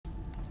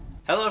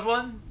Hello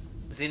everyone,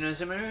 Xeno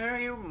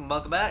here,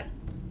 welcome back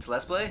to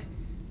Let's Play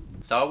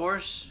Star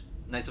Wars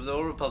Knights of the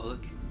Old Republic.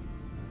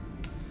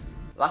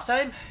 Last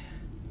time,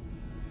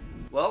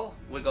 well,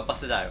 we got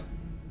busted out.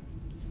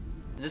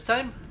 And this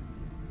time,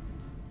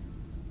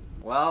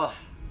 well,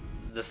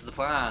 this is the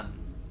plan.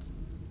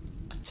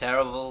 A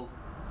terrible,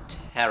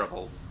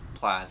 terrible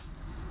plan.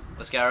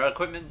 Let's get our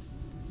equipment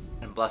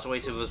and blast away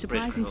to those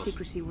bridge Surprising controls.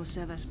 secrecy will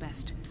serve us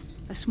best.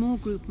 A small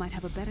group might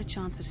have a better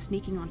chance of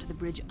sneaking onto the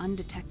bridge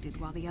undetected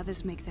while the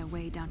others make their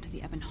way down to the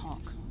Ebon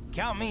Hawk.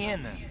 Count me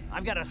in then.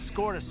 I've got a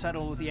score to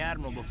settle with the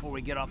Admiral before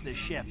we get off this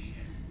ship.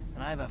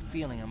 And I have a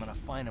feeling I'm gonna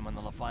find him on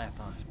the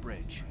Leviathan's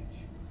bridge.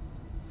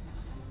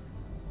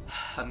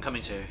 I'm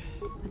coming too.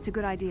 That's a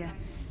good idea.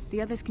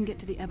 The others can get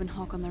to the Ebon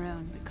Hawk on their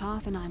own, but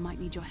Karath and I might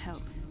need your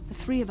help. The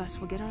three of us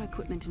will get our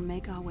equipment and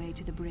make our way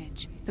to the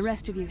bridge. The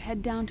rest of you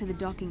head down to the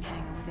docking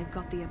hangar where they've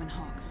got the Ebon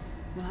Hawk.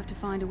 We'll have to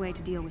find a way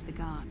to deal with the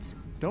guards.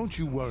 Don't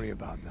you worry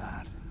about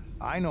that.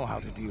 I know how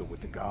to deal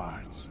with the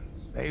guards.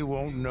 They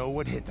won't know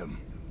what hit them.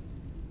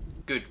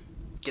 Good.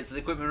 Get to the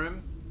equipment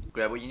room,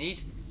 grab what you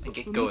need, and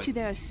get We'll going. meet you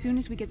there as soon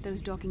as we get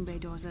those docking bay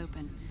doors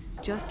open.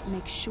 Just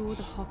make sure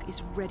the Hawk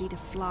is ready to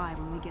fly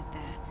when we get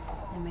there.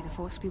 And may the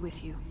Force be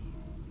with you.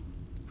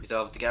 We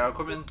still have to get our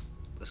equipment.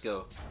 Let's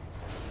go.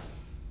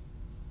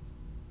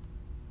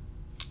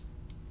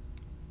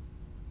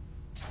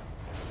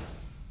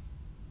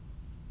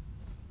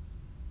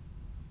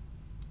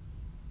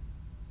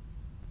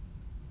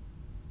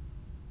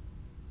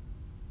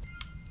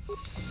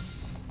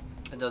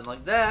 And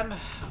unlike them,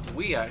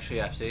 we actually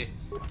have to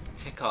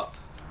pick up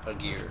our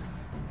gear.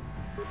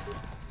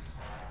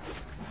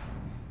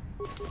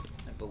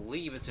 I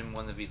believe it's in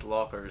one of these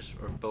lockers,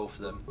 or both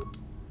of them.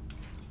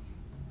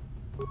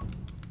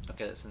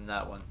 Okay, it's in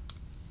that one.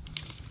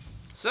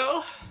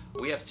 So,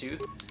 we have to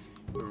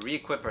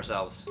re-equip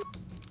ourselves.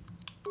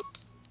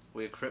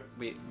 We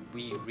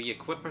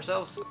re-equip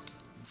ourselves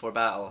for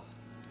battle.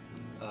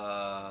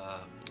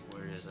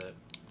 Where is it?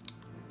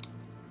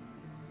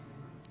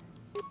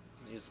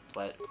 Use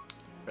the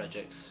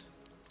projects.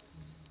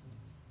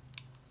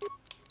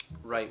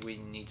 Right, we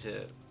need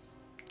to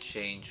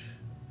change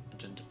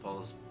into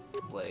Paul's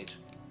blade.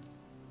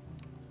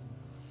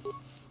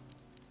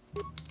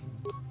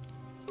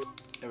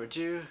 There we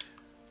do.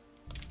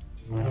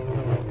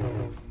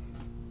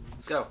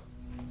 Let's go.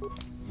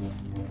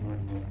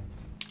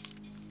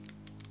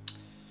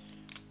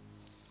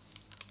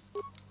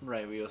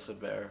 Right, we also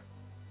bear.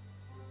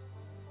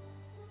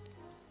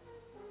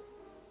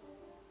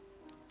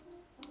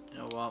 You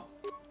know what?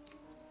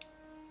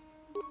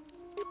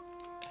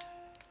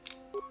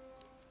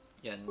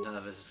 Yeah, none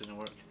of this is gonna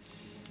work.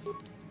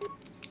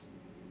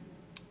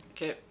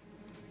 Okay.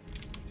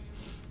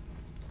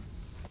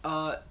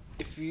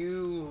 If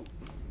you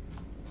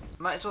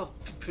might as well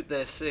put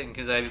this in,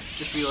 because I've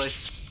just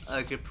realized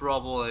I could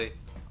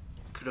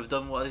have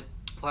done what I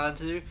planned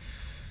to do.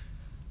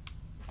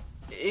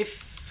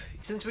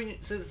 Since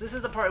this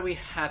is the part we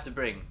have to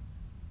bring.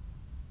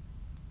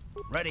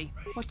 Ready?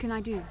 What can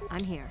I do?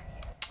 I'm here.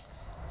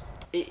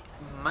 It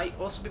might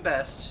also be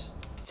best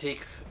to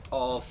take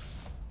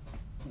off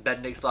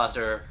Benedict's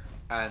blaster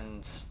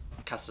and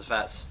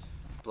Castafat's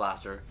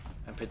blaster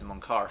and put them on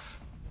Karath.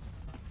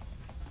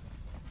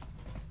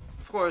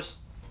 Of course,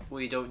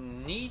 we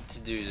don't need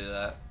to do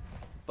that,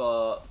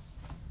 but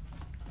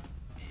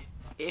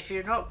if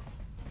you're not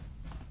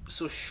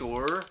so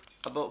sure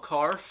about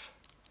Karath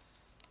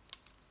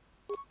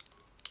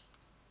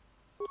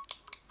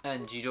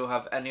and you don't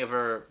have any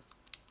other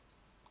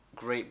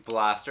great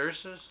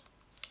blasters,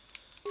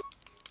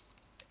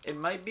 it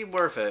might be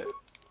worth it.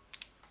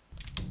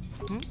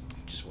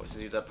 Just want to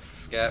do that before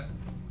I forget.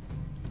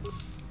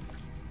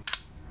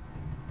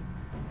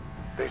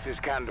 This is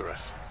Canderous.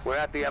 We're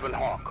at the Ebon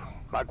Hawk.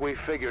 Like we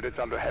figured, it's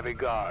under heavy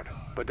guard.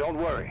 But don't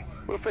worry,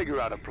 we'll figure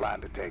out a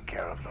plan to take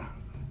care of them.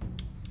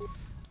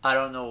 I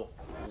don't know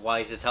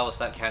why to tell us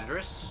that,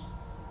 Canderous.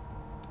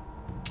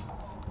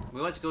 We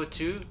want to go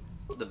to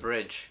the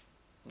bridge.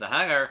 The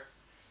hangar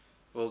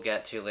we'll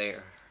get to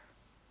later.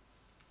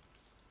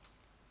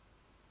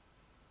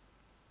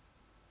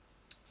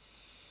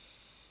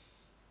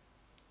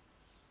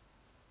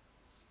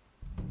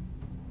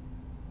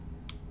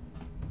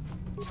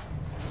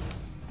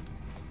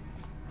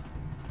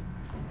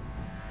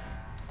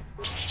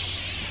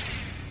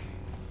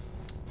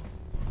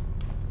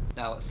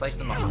 Now let's slice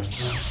them up.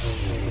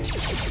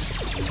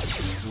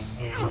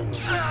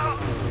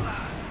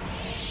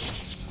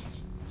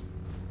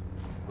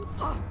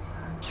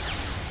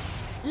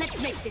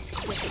 Let's make this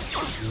quick.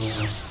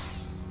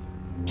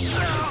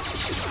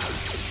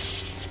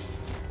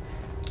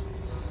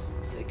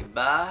 Say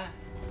goodbye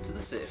to the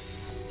Sith.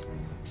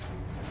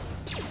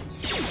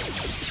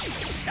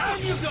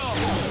 Down you go!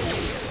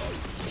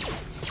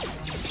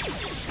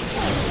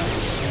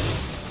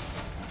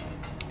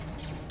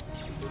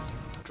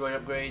 Droid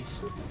upgrades.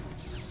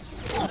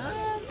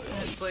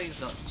 And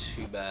playing's not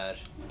too bad.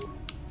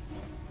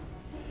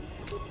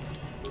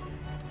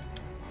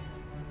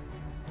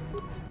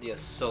 The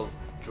assault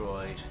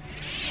droid.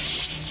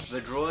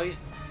 The droid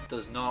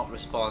does not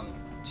respond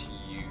to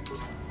you.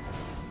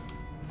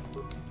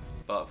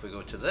 But if we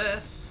go to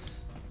this,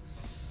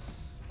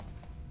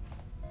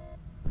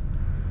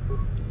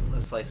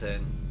 let's slice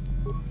in.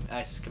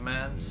 Access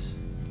commands,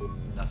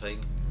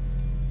 nothing.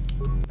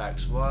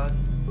 Barracks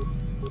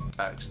 1,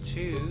 Barracks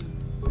 2,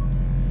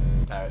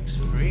 Barracks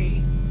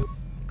 3,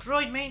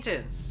 Droid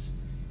maintenance,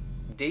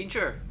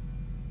 danger,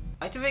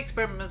 activate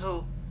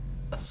experimental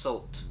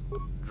assault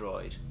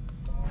droid.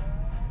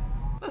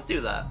 Let's do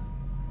that.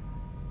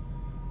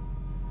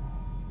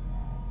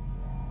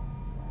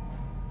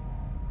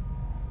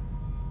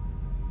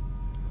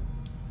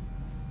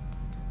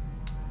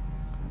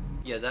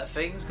 Yeah, that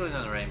thing's going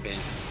on a rampage.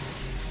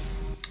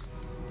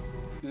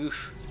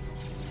 Oof.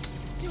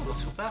 You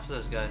almost feel bad for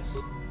those guys.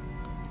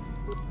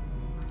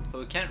 But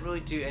we can't really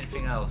do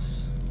anything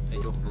else, I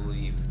don't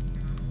believe.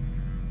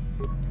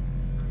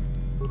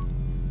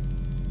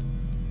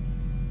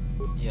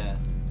 Yeah,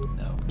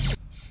 no.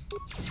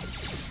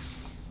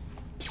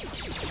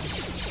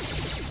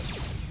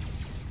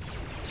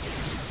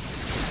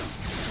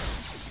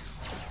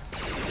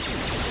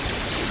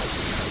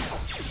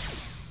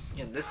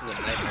 Yeah, this is a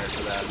nightmare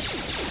for that.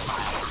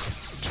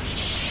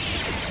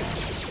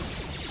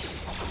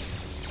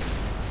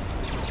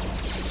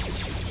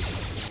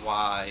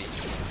 Why?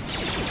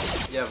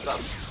 Yeah, I've got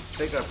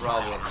bigger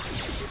problems.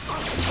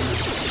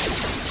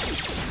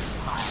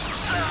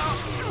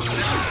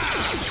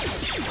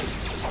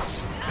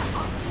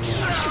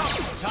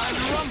 Time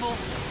to rumble.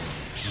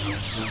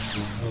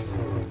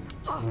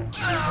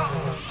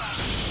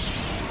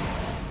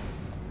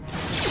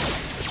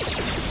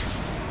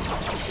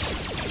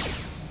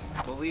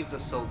 We'll leave the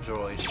soul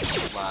droid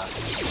last.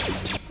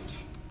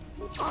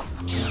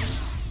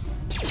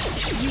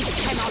 You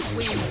cannot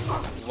win.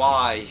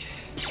 Why?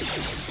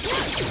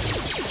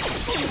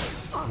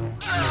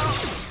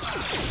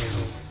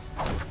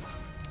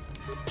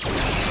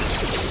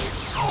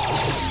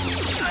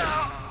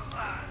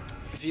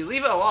 If you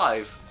leave it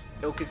alive,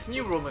 it'll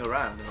continue roaming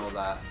around and all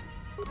that.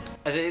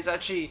 And it is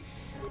actually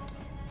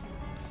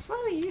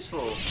slightly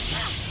useful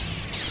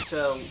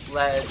to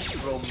let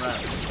it roam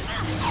around.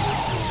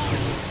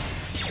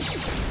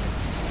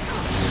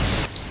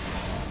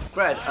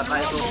 Gred, I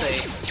might as well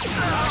say,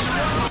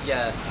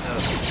 yeah, no,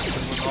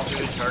 we will not be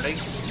returning,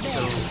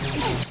 so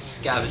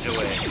scavenge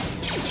away.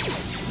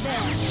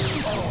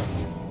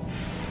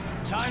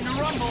 Time to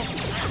rumble.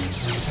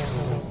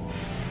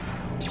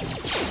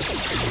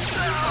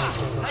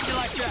 How'd you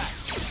like that?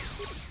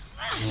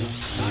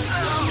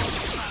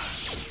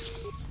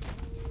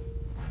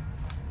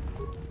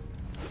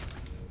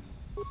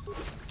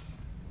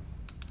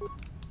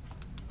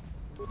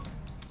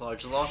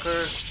 Large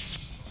locker.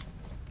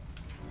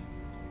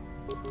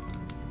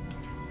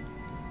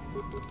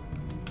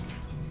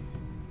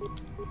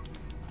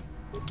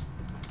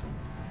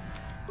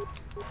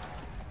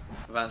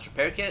 Advanced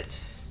repair kit,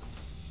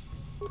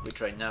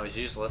 which right now is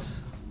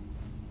useless.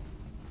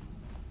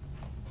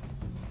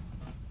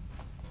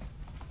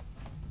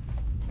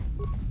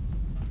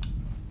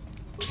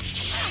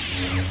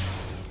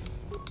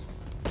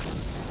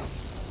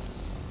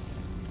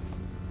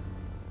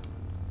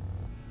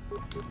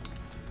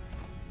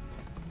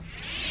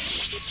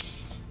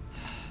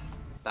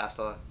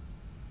 Basta,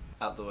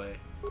 out the way.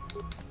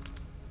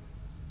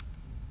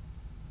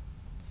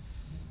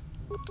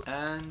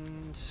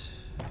 And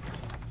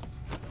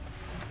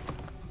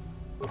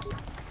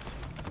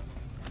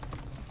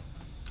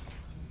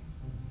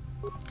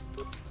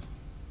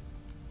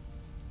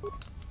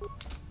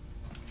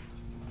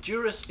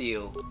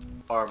Durasteel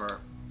armor.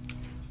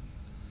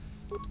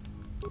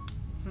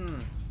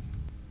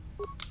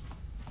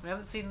 We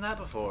haven't seen that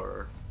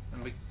before,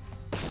 and we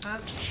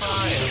can't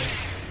buy it.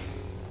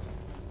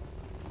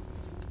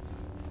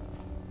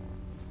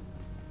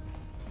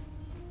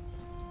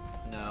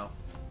 No,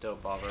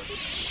 don't bother.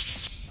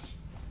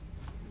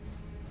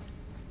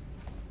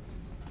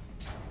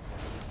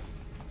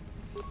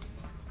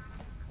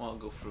 I'll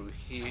go through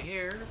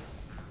here.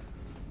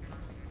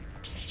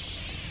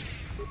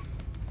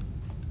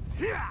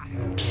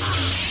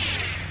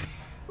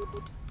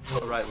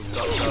 Alright, we've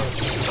got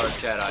our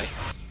Jedi.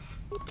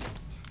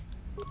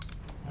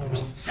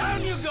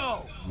 Down you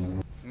go!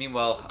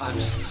 Meanwhile, I'm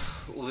just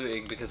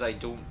looting because I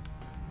don't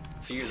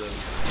fear them.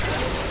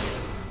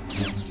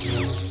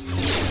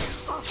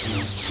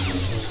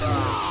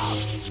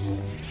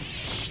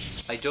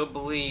 I don't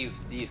believe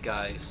these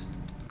guys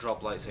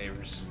drop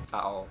lightsabers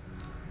at all.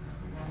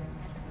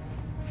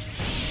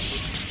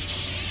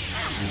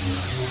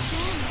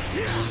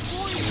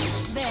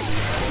 There.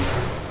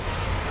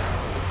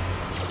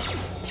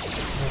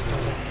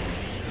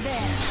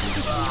 There.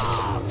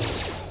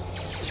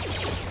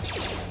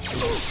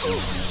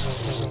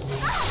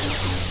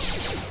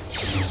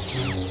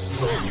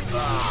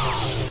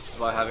 This is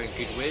why having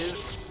good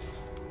whiz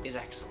is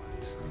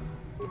excellent.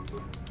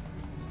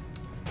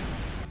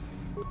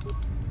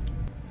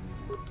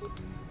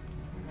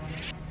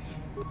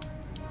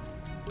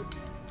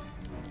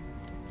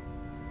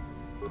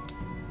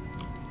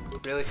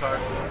 Really,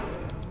 Karath?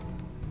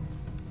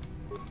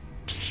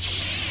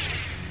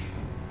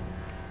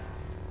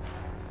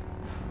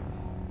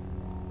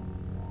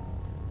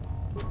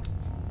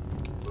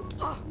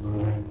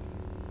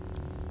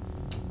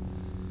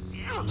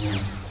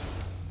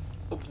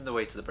 Open the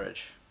way to the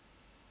bridge.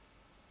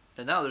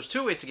 And now there's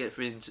two ways to get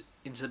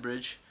into the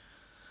bridge.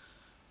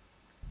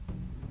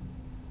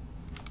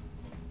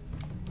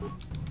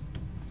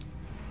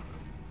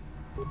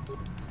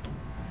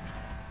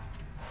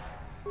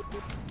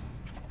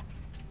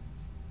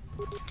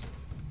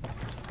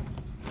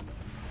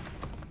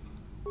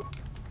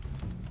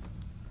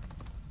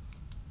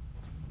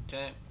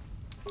 Okay.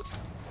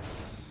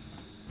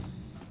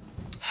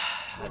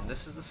 And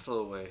this is the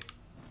slow way.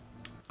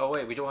 Oh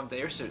wait, we don't have the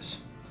air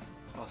suits.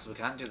 Oh, so we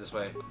can't do this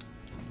way.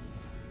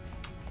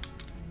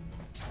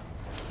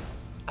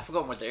 I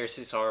forgot what the air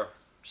suits are,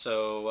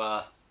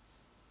 so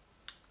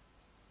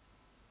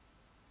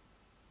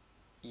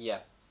yeah.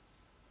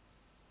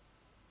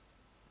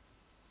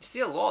 You see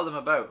a lot of them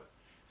about,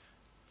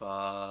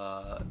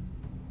 but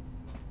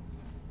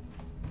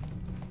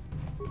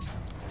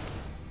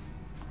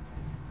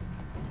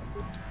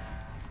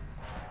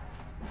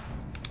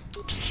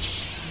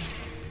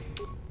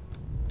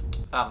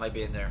might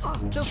be in there.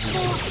 The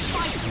force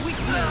fights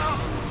weakly.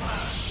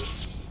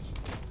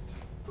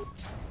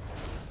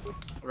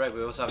 Right,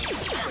 we also have.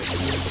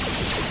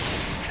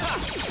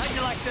 How'd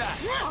you like that?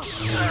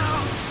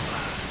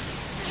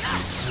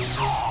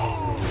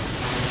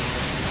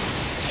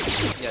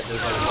 Yeah,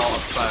 there's like a lot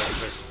of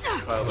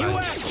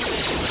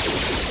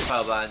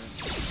cryoban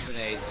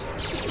grenades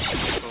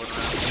going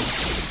around.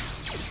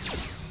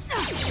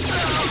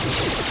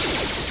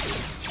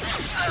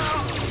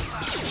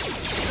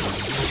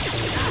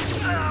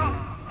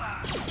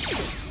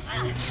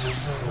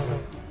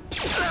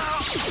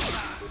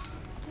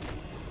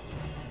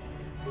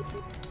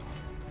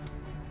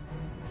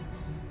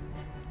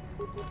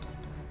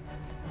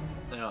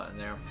 They're not in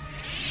there.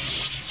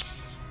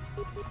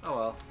 Oh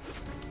well.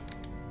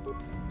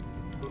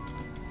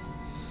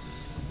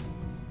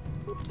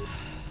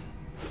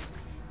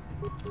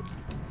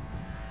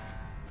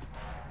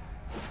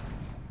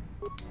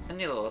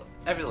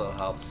 Every little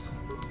helps.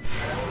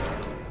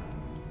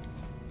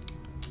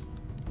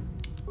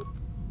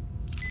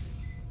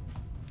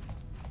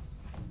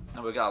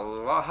 And we got a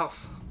lot of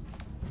health.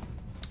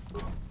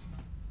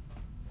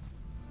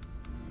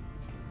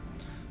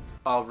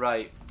 All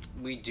right,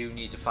 we do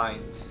need to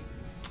find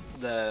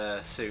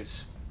the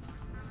suits.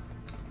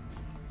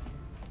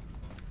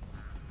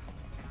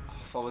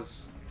 I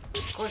was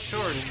quite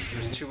sure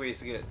there's two ways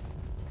to get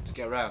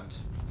around,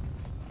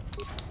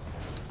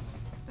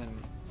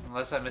 and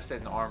unless I missed it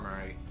in the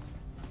armory,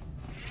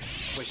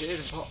 which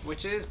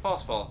is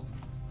possible.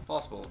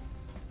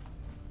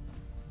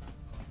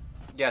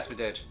 Yes, we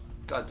did.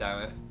 God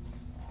damn it.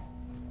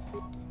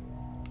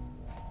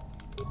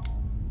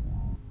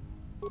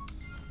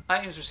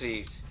 Items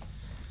received.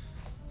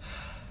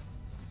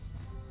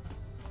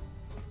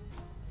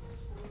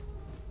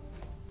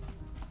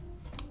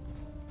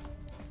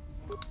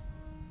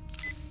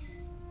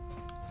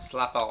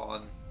 Slap out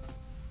on.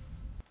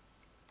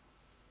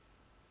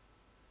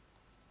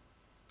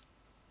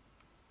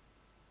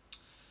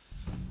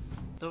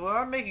 Though we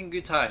are making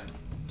good time,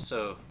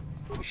 so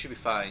we should be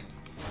fine.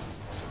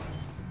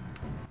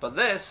 But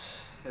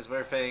this is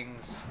where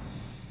things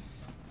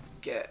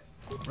get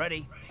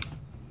Ready?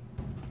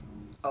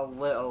 a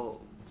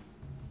little.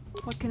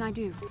 What can I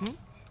do?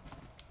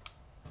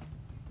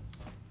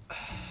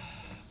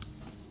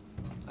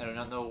 I do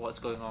not know what's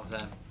going on with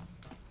them.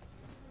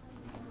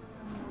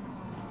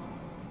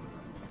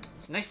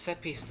 It's a nice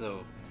set piece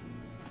though.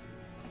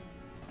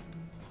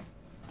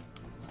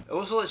 It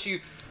also lets you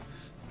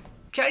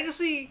kind of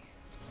see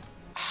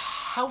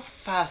how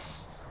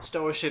fast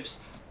starships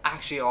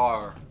actually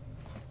are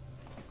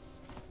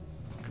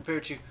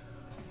compared to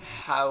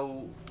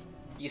how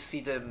you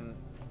see them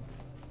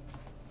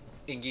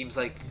in games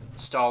like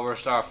Star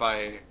Wars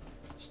Starfire,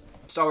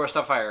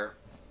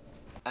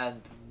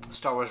 and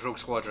Star Wars Rogue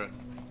Squadron.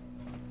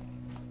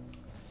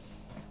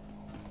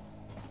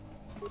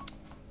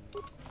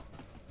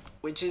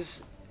 Which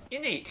is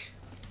unique.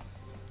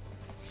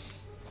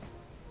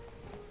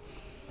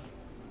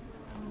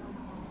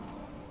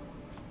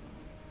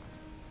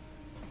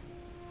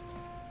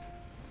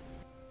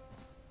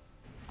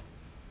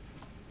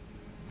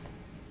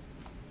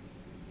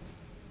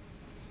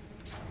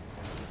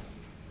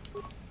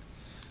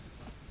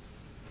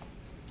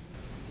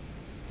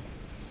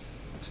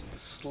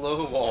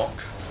 Slow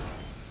walk.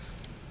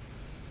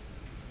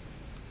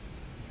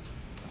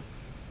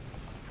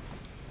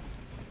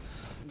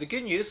 The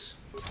good news,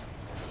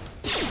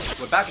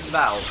 we're back in the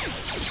battle.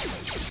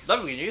 The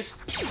other good news,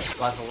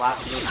 that's the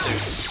last of those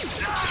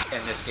suits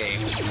in this game.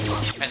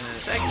 And in the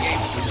second game,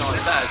 it's not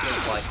as bad, so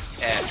it's like,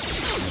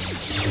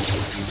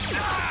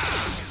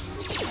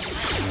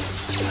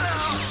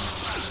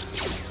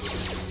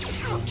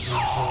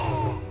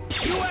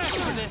 You asked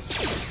for this!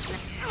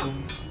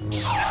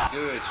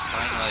 Good,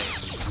 finally.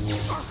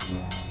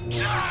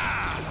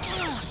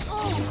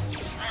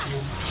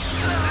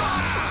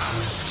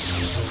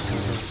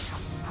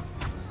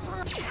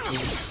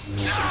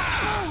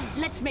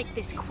 Let's make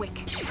this quick.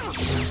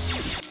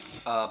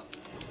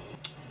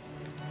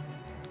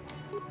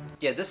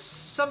 Yeah, this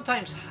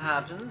sometimes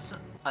happens,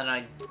 and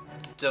I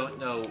don't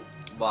know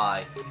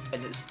why.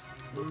 And it's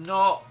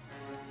not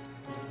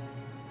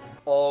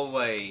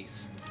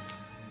always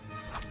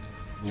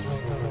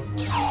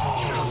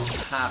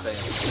happens.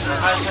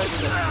 I've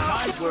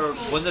had times where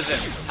one of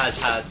them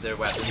has had their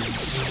weapons,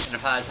 and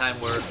I've had a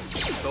time where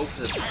both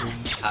of them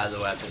had the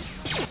weapons.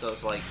 So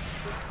it's like...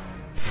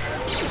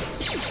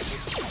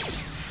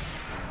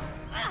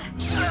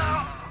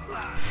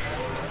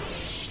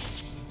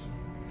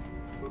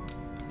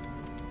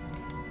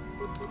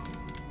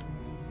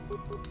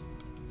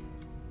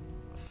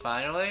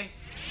 Finally.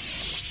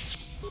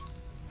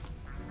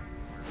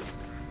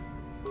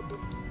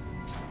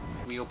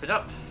 We open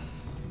up.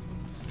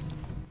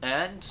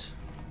 And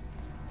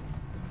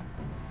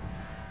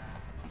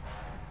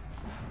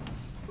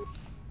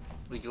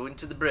we go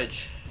into the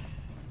bridge.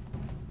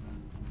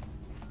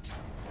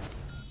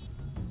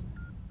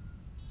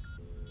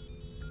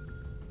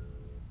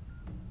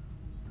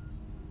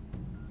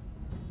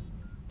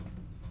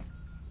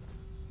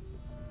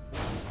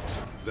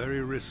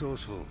 Very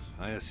resourceful.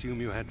 I assume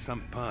you had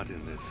some part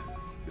in this.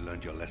 You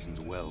learned your lessons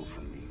well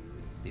from me.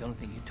 The only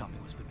thing you taught me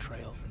was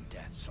betrayal and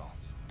death, Saul.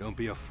 Don't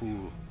be a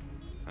fool.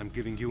 I'm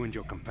giving you and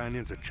your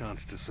companions a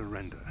chance to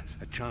surrender,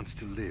 a chance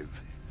to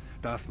live.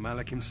 Darth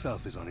Malak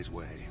himself is on his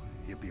way.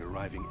 He'll be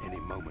arriving any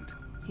moment.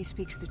 He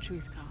speaks the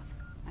truth, Karth.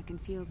 I can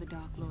feel the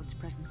Dark Lord's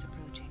presence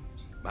approaching.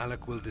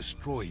 Malak will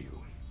destroy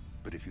you.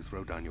 But if you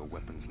throw down your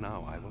weapons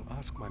now, I will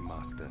ask my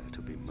master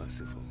to be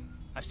merciful.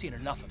 I've seen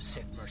enough of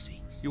Sith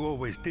mercy. You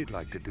always did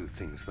like to do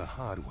things the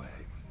hard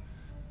way.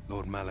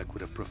 Lord Malak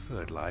would have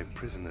preferred live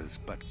prisoners,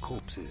 but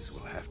corpses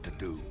will have to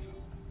do.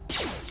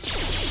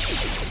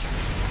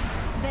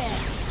 There.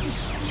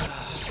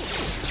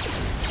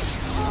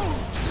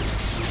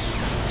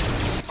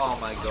 Oh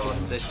my god,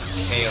 this is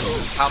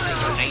chaos. How many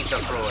grenades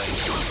are throwing?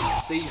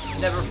 They've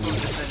never thrown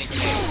this many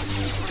grenades.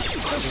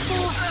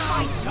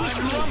 Time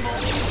to rumble!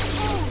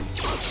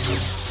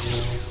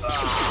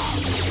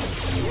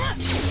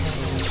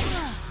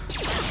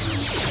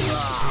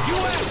 You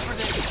asked for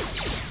this!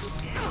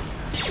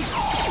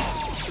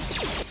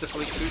 Sith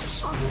League troops.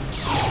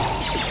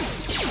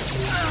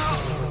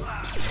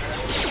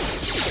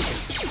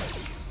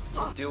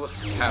 Deal with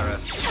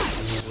Karath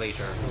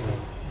later.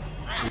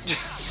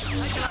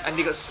 And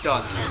he got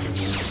stunned.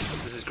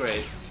 This is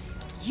great.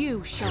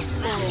 You shall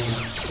fall.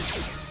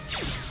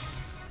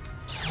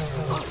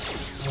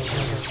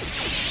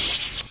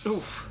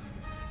 Oof.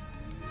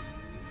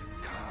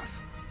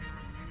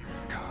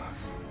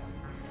 Karth.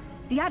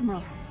 The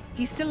Admiral.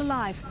 He's still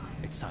alive.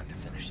 It's time to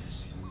finish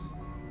this.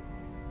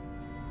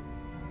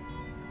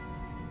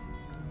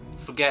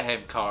 Forget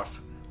him, Karth.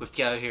 We've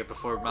got out of here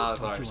before Malak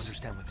Don't you arrives.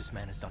 understand what this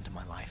man has done to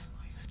my life?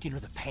 Do you know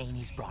the pain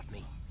he's brought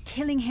me?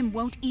 Killing him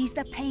won't ease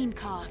the pain,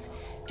 Karth.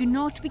 Do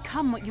not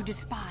become what you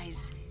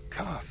despise.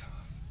 Karth.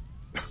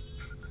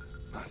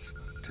 Must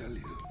tell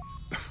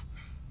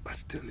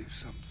you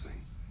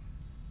something.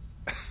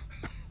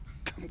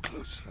 Come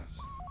closer.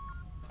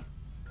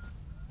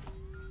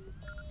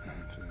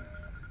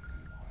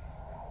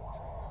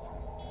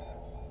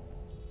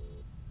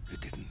 You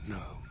didn't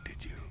know,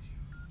 did you?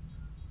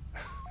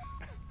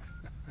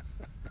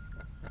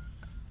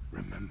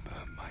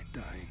 Remember my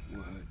dying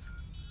words.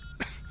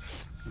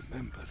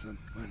 Remember them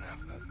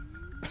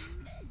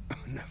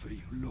whenever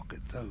you look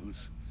at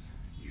those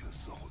you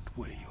thought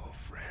were your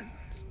friends.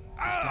 This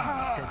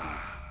guy, he said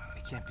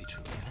it can't be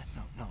true, can it?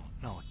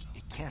 No,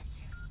 it can't.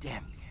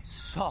 Damn you.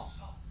 Saul.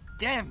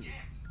 Damn you.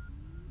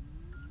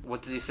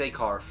 What does he say,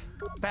 Karth?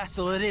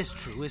 Bastil, it is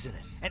true, isn't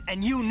it?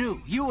 And you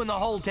knew. You and the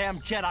whole damn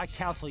Jedi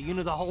Council, you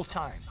knew the whole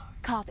time.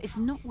 Karth, it's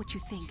not what you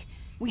think.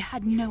 We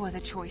had no other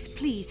choice.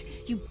 Please,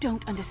 you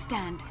don't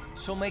understand.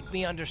 So make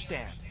me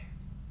understand.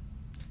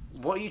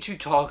 What are you two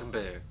talking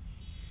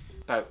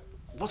about?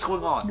 What's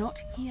going on? Not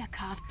here,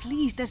 Karth.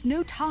 Please, there's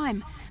no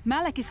time.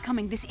 Malak is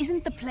coming. This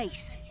isn't the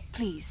place.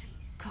 Please,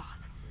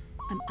 Karth.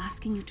 I'm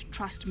asking you to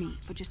trust me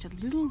for just a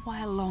little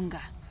while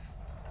longer.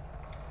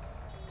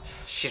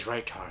 She's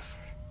right, Karth.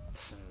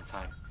 This isn't the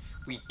time.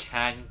 We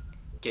can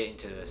get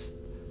into this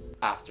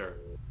after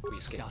we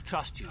escape. I'll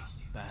trust you,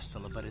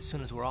 Bastila, but as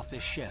soon as we're off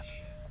this ship,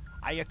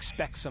 I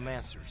expect some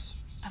answers.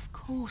 Of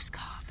course,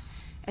 Karth.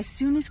 As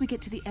soon as we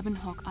get to the Ebon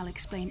Hawk, I'll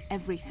explain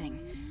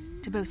everything.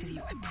 To both of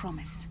you, I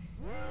promise.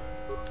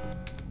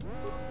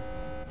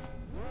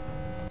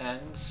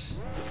 And...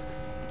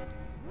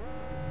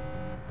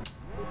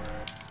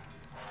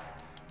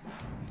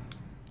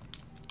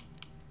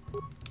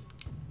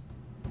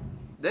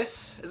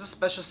 this is a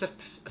special Sith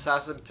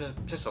assassin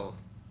pistol.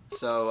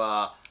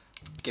 So,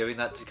 giving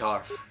that to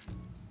Karth.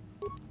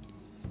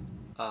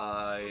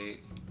 I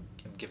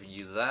am giving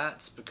you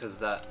that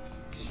because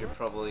you're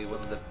probably one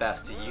of the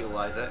best to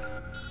utilize it.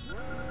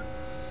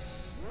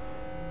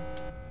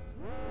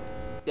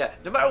 Yeah,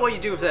 no matter what you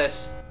do with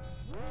this,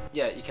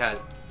 yeah, you can.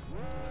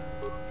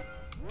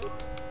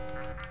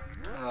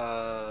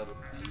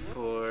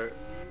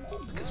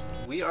 Because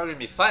we are going to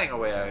be fighting our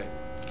way out.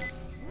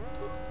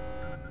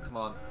 Come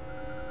on.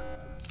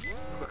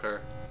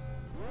 Quicker.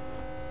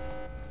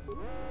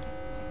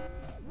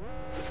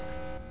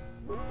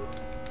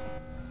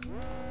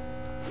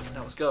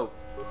 go.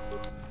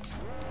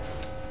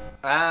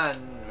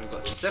 And we've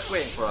got some Sith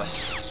waiting for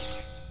us.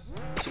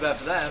 Too bad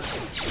for them.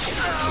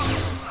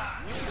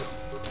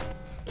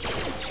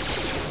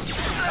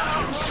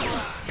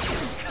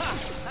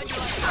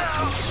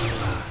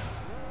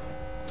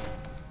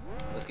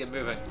 Let's get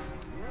moving.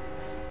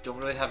 Don't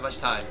really have much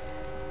time.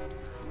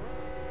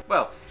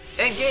 Well,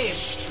 in game,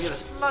 we have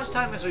as much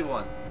time as we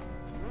want.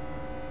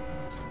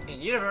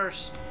 In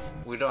universe,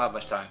 we don't have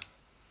much time.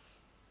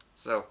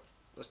 So,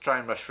 let's try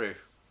and rush through.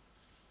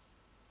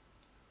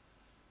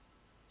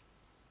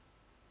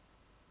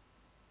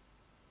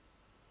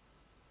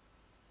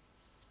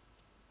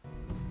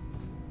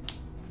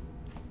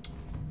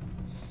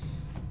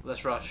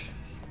 Let's rush.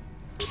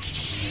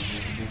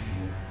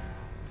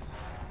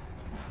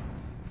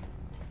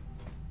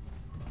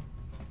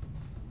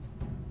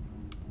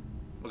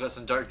 We got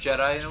some Dark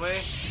Jedi in a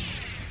way.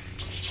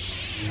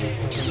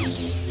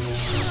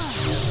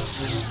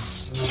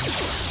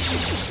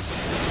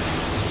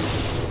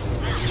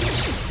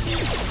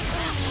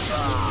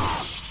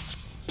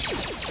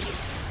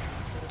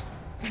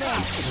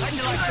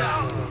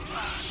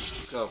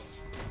 Let's go.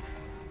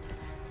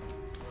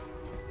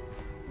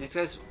 These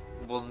guys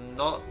will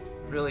not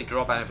really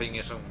drop anything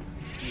useful,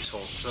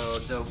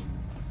 so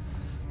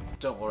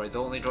don't worry.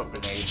 They'll only drop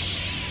grenades.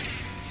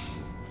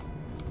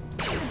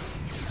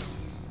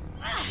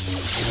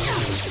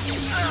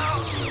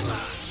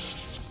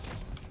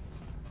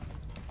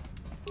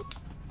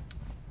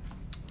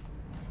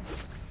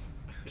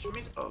 Which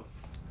means, oh,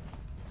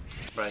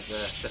 right,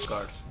 the Sith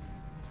Guard.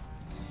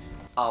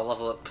 I'll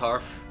level up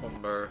Karth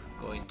when we're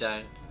going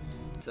down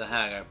to the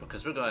hangar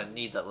because we're going to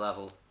need that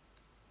level.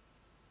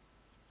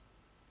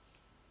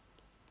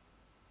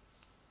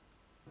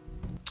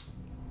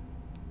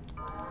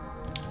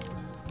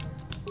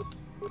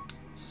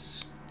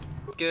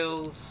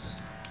 Skills.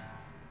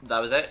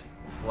 That was it?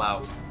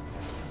 Wow.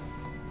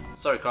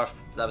 Sorry, Karth,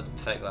 that was the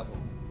perfect level.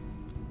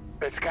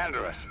 It's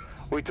Canderous.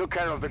 We took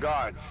care of the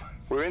guards.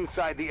 We're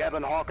inside the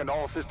Ebon Hawk and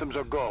all systems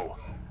are go.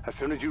 As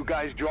soon as you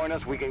guys join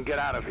us, we can get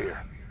out of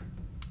here.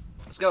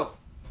 Let's go.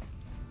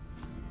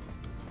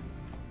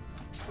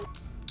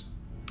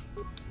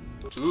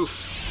 Oof.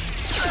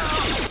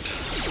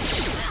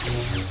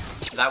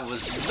 That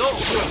was not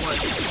what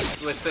I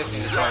was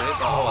expecting to target,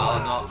 but oh well,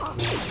 I'm not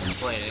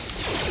complaining.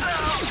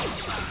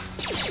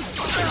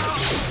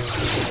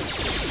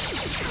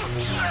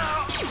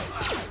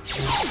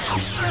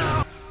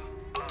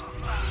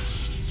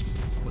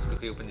 Let's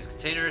quickly open these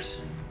containers.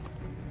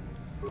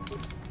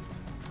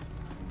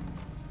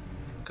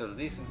 Because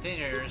these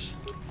containers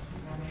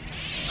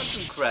have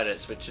some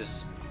credits, which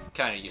is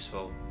kind of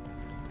useful.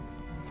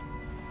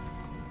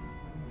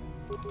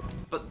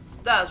 But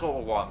that's what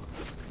we want.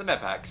 The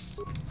med packs.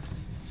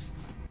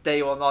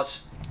 They will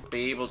not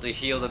be able to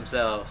heal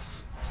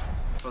themselves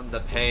from the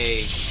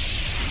pain.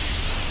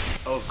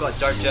 Oh, we've got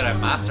Dark Jedi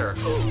Master.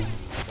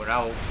 We're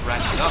now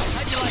ranking up.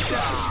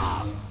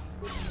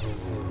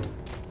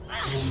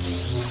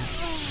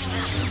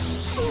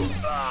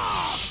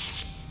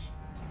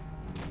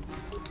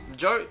 The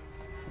Dark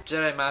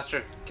Jedi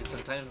Master can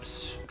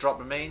sometimes drop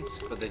remains,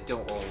 but they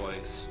don't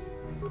always.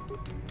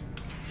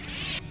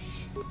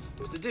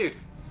 If they do,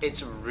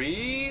 it's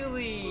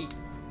really,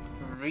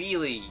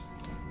 really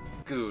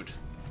good.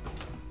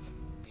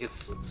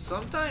 Because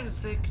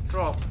sometimes they can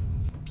drop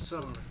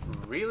some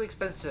really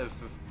expensive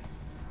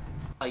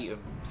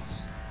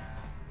items.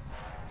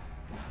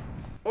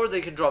 Or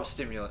they can drop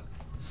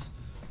stimulants.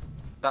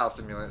 Battle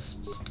stimulants.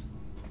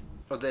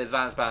 Or the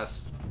advanced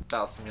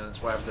battle stimulants,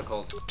 whatever they're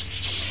called.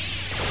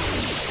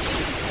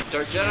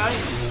 Dark Jedi.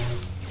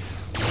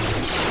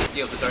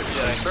 Deal with the Dark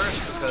Jedi first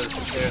because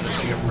they're the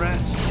bigger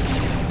threat.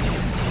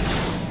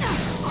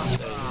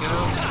 There you go.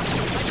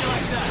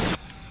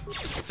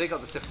 Take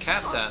out the Sith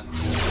Captain,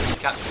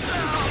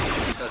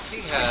 because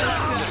he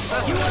has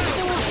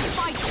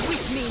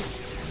successfully.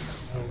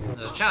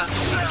 There's a chance he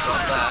can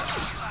drop that.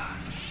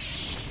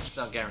 It's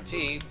not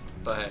guaranteed,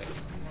 but hey,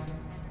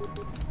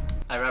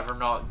 I'd rather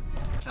not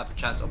have the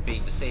chance of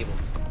being disabled.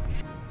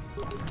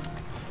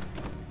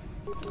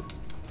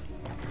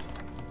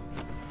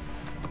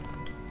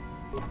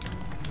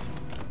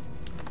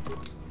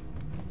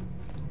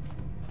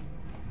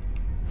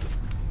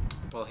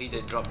 Well, he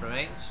did drop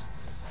remains,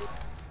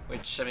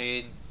 which, I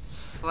mean,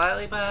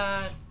 slightly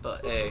bad,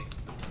 but hey,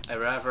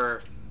 I'd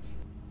rather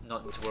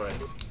not to worry.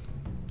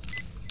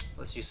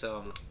 Let's use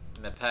some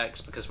med packs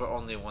because we're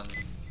only one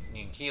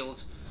being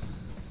healed.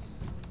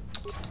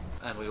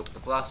 And we open the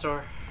blast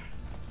door,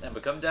 and we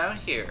come down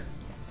here.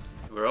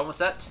 We're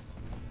almost at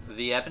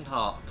the Ebon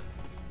Hawk.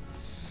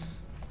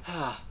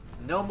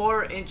 No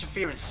more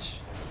interference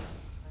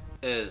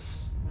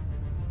is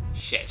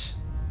shit.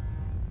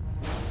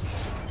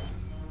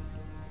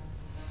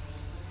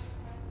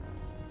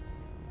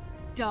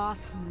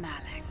 Darth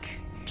Malak.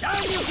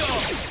 Down you go!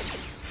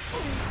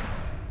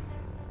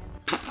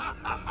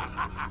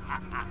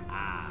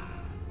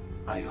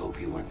 I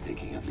hope you weren't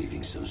thinking of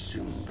leaving so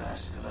soon,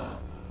 Bastila.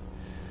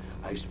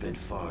 I've spent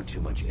far too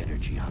much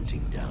energy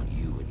hunting down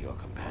you and your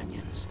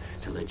companions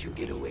to let you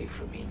get away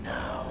from me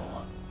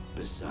now.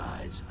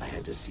 Besides, I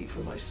had to see for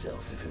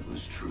myself if it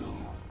was true.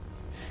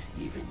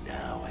 Even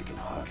now, I can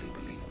hardly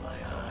believe my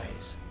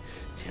eyes.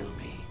 Tell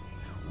me,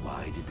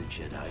 why did the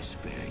Jedi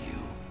spare you?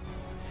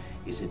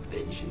 Is it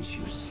vengeance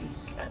you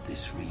seek at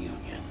this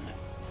reunion?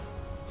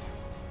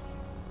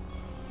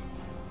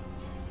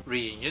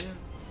 Reunion?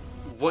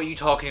 What are you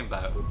talking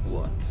about?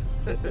 What?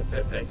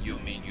 You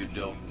mean you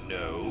don't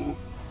know?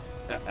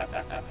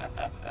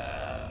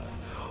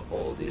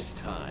 All this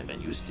time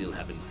and you still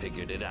haven't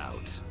figured it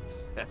out?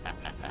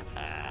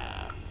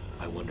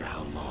 I wonder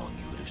how long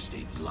you would have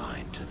stayed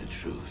blind to the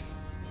truth.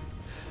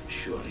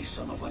 Surely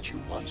some of what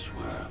you once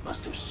were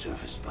must have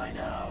surfaced by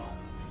now.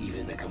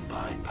 Even the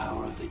combined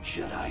power of the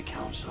Jedi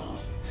Council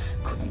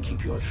couldn't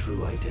keep your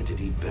true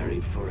identity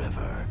buried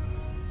forever,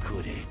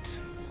 could it?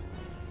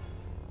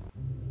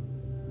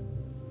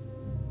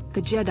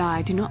 The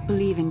Jedi do not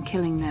believe in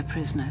killing their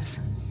prisoners.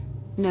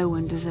 No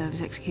one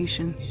deserves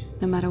execution,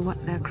 no matter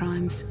what their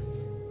crimes.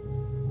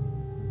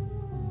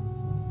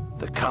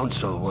 The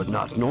Council would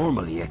not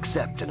normally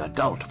accept an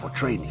adult for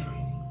training,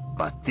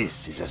 but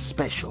this is a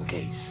special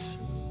case.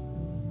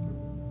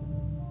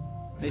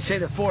 They say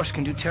the Force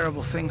can do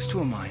terrible things to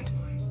a mind.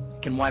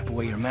 It can wipe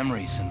away your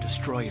memories and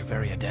destroy your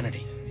very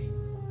identity.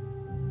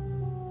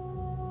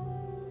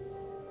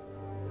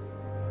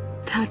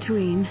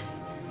 Tatooine.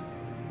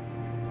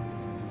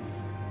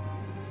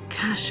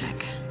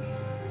 Kashyyyk.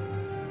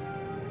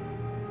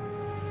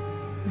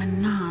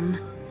 Manaan.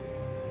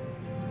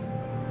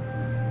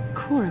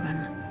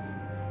 Korriban.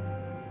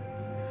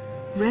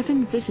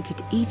 Revan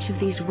visited each of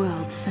these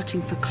worlds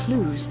searching for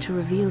clues to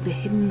reveal the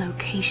hidden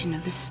location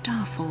of the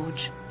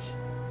Starforge.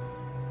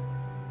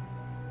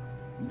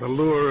 The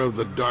lure of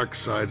the dark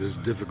side is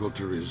difficult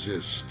to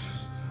resist.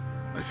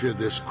 I fear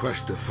this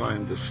quest to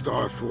find the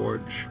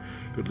Starforge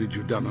could lead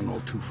you down an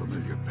all too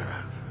familiar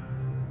path.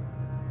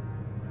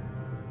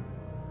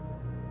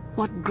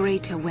 What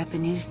greater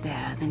weapon is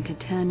there than to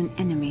turn an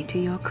enemy to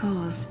your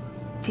cause,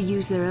 to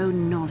use their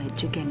own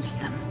knowledge against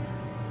them?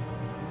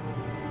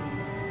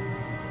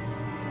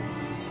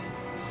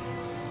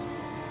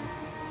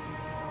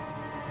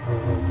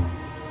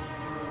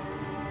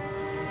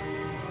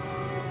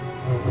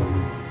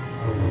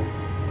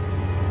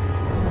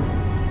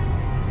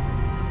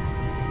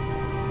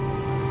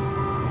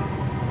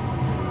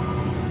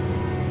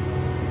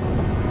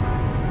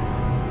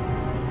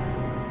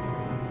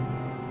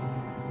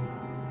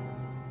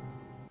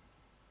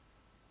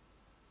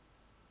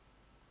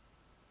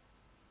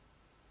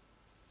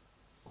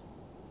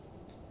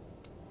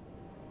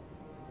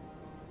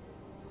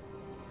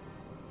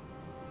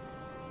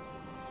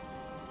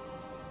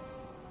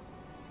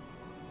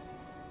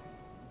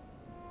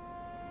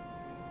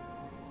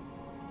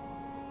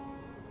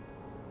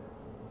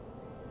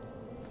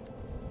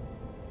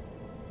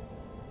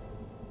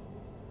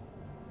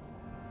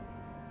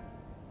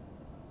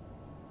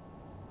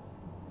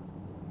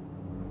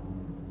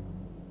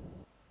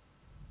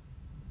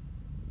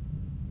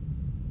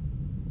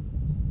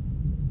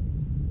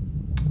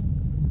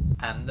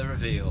 And the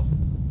reveal.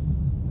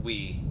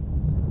 We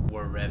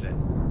were Revan.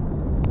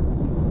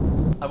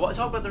 I want to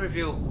talk about the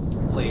reveal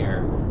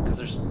later, because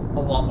there's a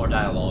lot more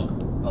dialogue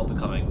that'll be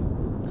coming.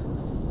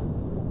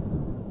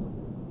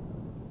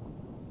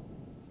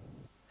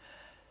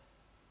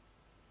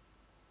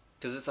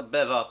 Because it's a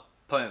bit of a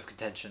point of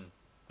contention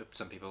with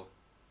some people.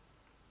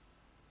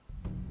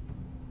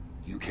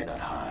 You cannot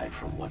hide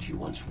from what you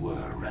once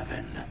were,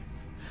 Revan.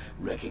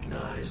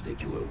 Recognize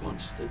that you were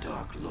once the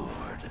Dark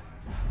Lord,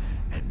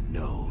 and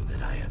know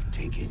that I have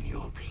taken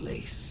your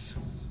place.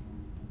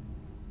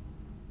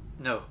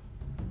 No.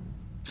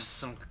 This is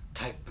some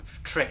type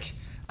of trick.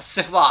 A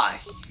Sith lie.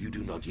 You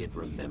do not yet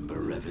remember,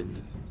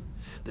 Revan.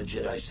 The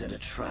Jedi set a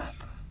trap.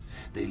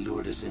 They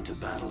lured us into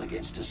battle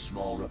against a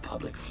small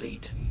Republic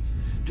fleet.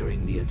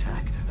 During the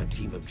attack, a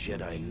team of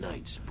Jedi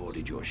Knights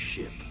boarded your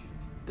ship.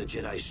 The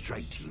Jedi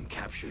strike team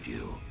captured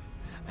you,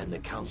 and the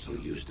Council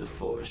used the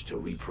Force to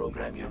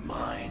reprogram your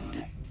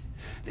mind.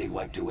 They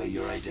wiped away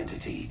your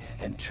identity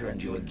and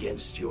turned you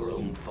against your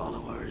own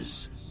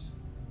followers.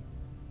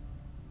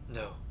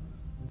 No.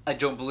 I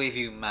don't believe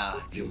you,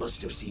 Malak. You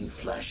must have seen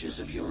flashes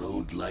of your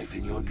old life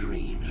in your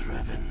dreams,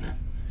 Revan.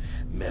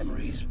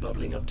 Memories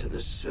bubbling up to the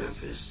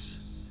surface.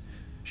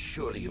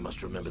 Surely you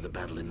must remember the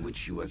battle in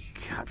which you were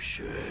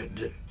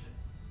captured.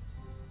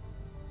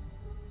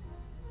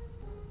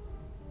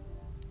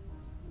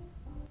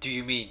 Do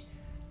you mean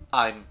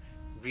I'm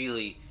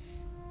really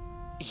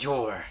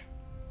your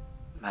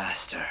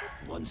master?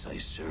 Once I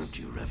served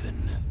you,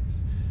 Revan.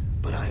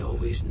 But I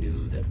always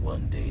knew that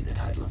one day the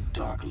title of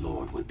Dark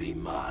Lord would be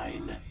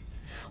mine.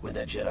 When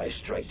that Jedi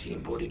strike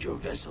team boarded your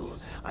vessel,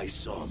 I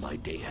saw my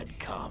day had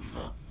come.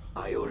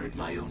 I ordered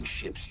my own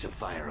ships to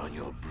fire on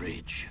your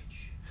bridge.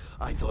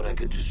 I thought I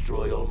could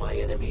destroy all my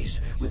enemies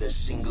with a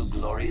single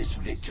glorious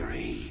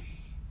victory.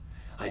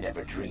 I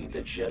never dreamed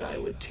the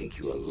Jedi would take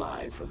you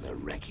alive from the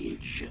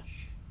wreckage.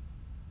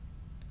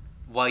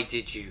 Why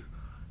did you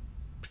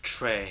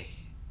betray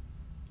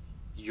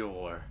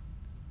your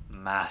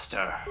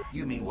master.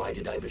 You mean why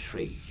did I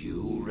betray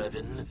you,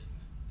 Revan?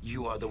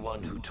 You are the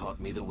one who taught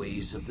me the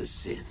ways of the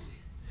Sith.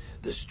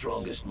 The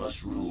strongest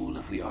must rule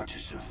if we are to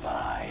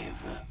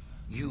survive.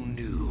 You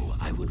knew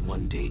I would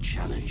one day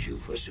challenge you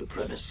for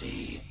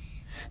supremacy,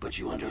 but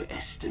you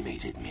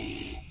underestimated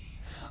me.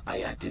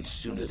 I acted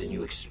sooner than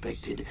you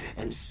expected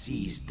and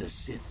seized the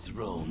Sith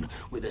throne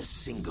with a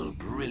single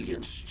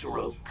brilliant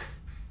stroke.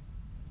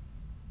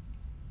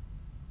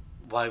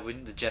 Why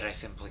wouldn't the Jedi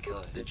simply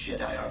kill it? The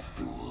Jedi are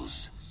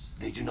fools.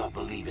 They do not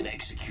believe in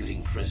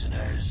executing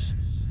prisoners.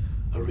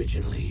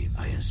 Originally,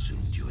 I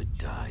assumed you had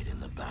died in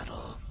the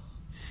battle.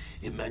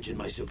 Imagine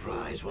my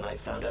surprise when I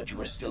found out you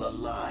were still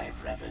alive,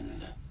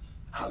 Revan.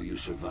 How you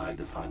survived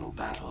the final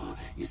battle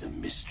is a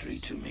mystery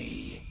to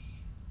me.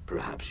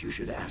 Perhaps you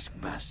should ask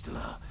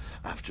Bastila.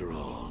 After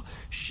all,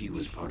 she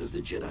was part of the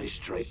Jedi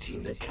strike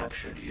team that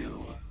captured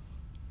you.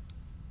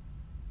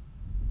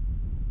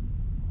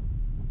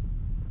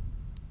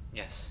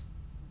 Yes.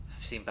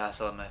 I've seen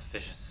Bastila in my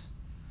visions.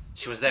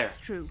 She was there. It's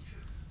true.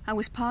 I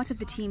was part of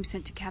the team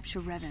sent to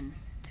capture Revan,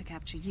 to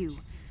capture you.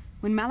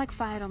 When Malak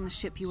fired on the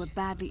ship, you were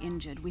badly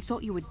injured. We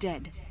thought you were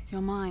dead.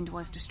 Your mind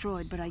was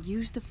destroyed, but I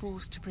used the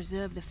Force to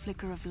preserve the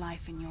flicker of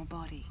life in your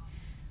body.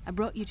 I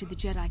brought you to the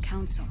Jedi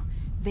Council.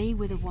 They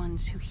were the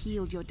ones who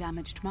healed your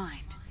damaged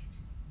mind.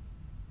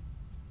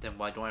 Then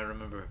why don't I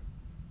remember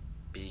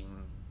being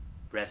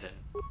Revan?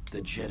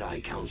 The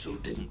Jedi Council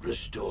didn't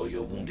restore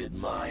your wounded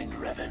mind,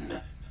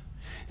 Revan.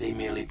 They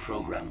merely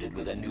programmed it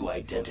with a new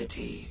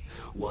identity,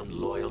 one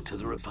loyal to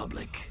the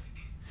Republic.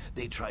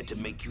 They tried to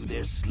make you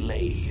their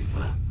slave.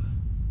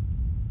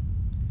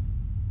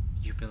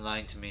 You've been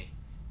lying to me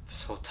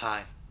this whole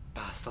time,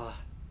 Bastila.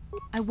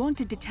 I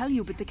wanted to tell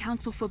you, but the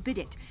Council forbid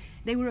it.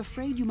 They were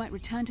afraid you might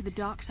return to the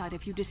dark side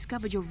if you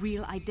discovered your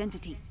real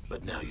identity.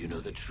 But now you know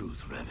the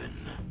truth, Revan.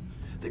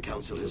 The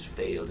Council has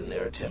failed in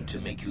their attempt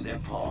to make you their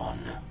pawn.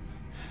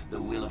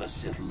 The will of a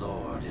Sith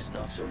Lord is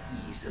not so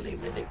easily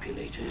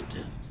manipulated.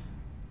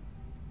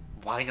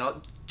 Why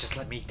not just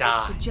let me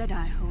die? The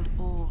Jedi hold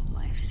all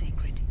life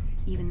sacred,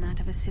 even that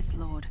of a Sith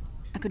Lord.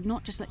 I could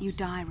not just let you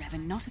die,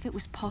 Revan, not if it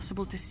was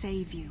possible to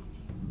save you.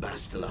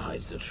 Bastila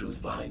hides the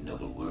truth behind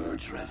noble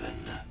words,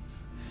 Revan.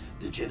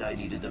 The Jedi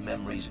needed the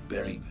memories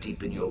buried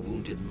deep in your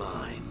wounded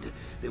mind.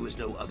 There was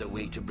no other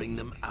way to bring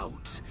them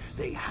out.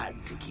 They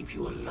had to keep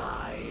you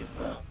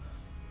alive.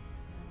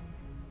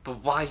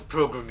 But why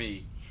program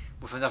me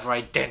with another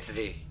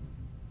identity?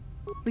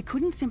 We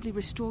couldn't simply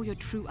restore your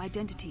true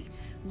identity.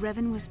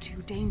 Revan was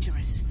too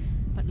dangerous.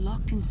 But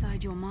locked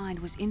inside your mind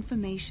was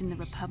information the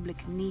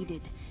Republic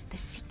needed. The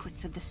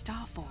secrets of the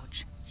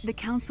Starforge. The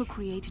Council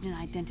created an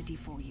identity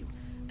for you.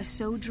 A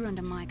soldier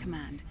under my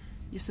command.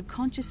 Your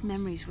subconscious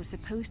memories were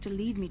supposed to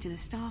lead me to the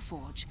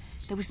Starforge.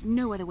 There was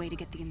no other way to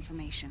get the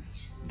information.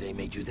 They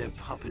made you their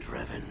puppet,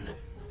 Revan.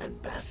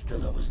 And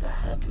Bastila was the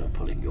handler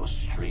pulling your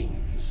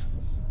strings.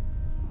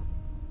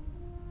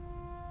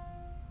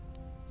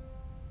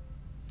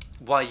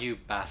 Why you,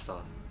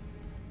 Bastila?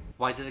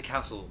 Why did the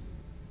Council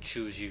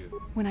choose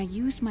you? When I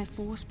used my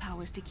Force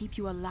powers to keep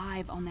you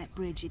alive on that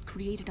bridge, it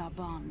created our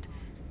bond.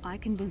 I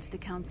convinced the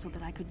Council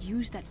that I could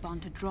use that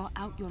bond to draw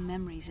out your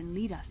memories and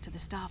lead us to the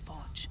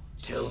Starforge.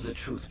 Tell the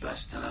truth,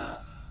 Bastila.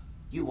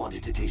 You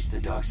wanted to taste the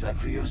dark side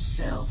for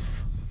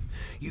yourself.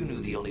 You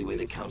knew the only way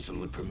the Council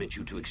would permit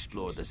you to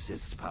explore the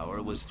Sith's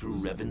power was through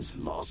Revan's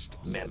lost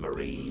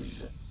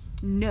memories.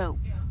 No.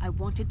 I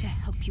wanted to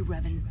help you,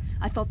 Revan.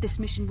 I thought this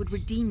mission would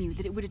redeem you,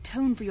 that it would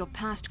atone for your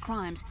past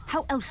crimes.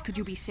 How else could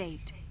you be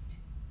saved?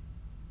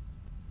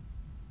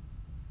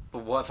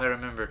 But what if I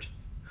remembered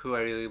who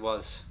I really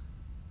was?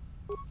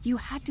 You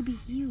had to be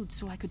healed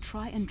so I could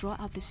try and draw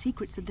out the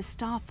secrets of the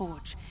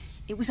Starforge.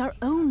 It was our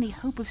only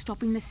hope of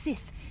stopping the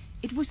Sith.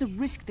 It was a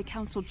risk the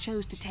Council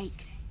chose to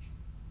take.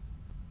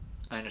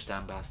 I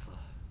understand, Bastila.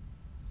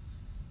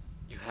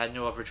 You had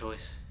no other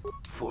choice.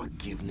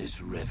 Forgiveness,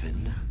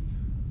 Revan.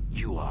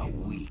 You are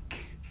weak.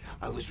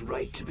 I was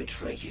right to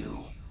betray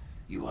you.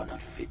 You are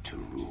not fit to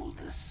rule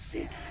the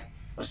Sith.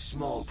 A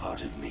small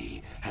part of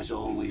me has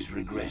always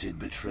regretted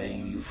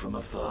betraying you from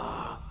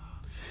afar.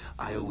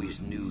 I always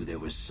knew there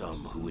were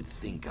some who would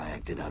think I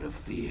acted out of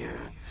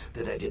fear,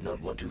 that I did not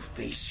want to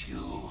face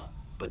you.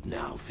 But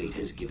now fate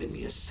has given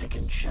me a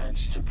second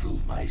chance to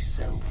prove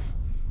myself.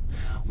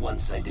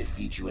 Once I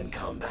defeat you in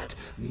combat,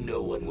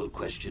 no one will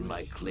question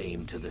my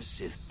claim to the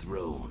Sith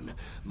throne.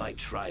 My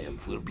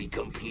triumph will be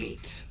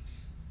complete.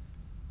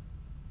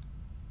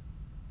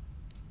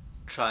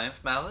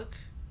 Triumph, Malak?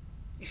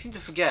 You seem to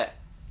forget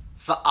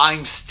that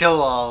I'm still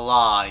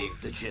alive.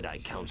 The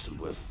Jedi Council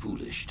were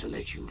foolish to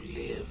let you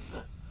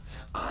live.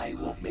 I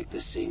won't make the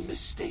same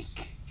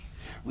mistake.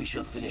 We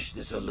shall finish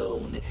this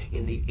alone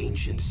in the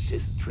ancient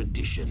Sith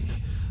tradition.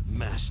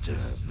 Master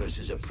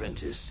versus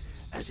apprentice,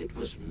 as it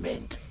was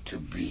meant to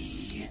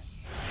be.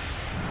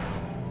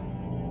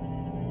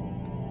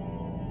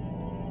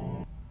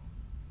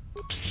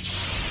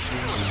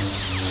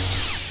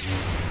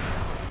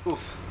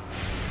 Oof.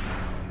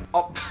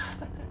 Oh.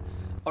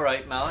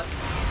 Alright, Malak.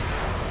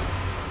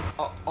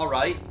 Oh,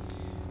 alright.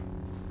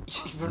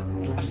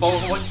 A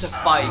Fallen wants to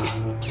fight,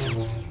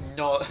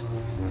 not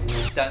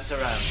dance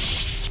around.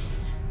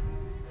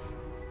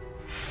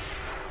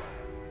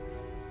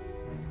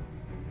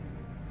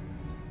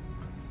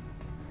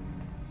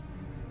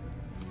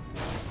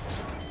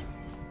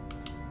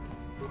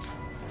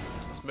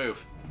 Let's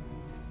move.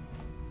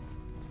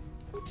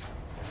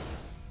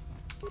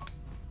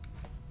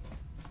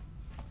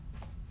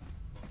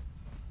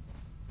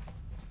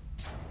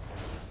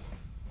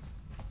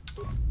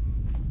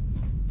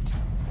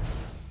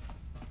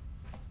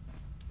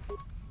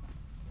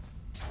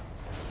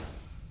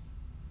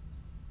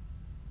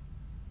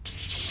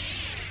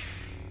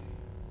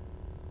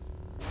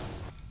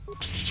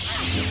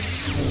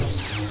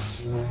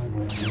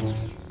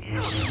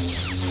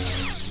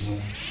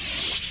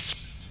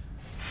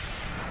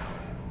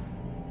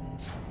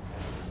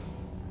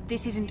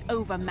 This isn't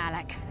over,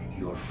 Malak.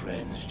 Your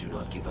friends do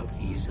not give up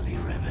easily,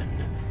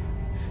 Revan.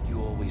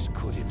 You always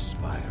could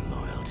inspire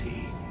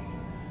loyalty.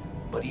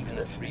 But even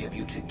the three of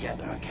you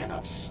together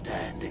cannot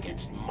stand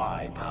against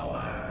my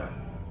power.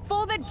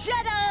 For the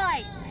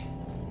Jedi!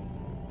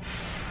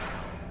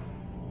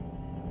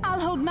 I'll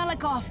hold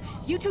Malak off.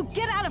 You two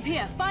get out of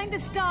here. Find the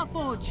Star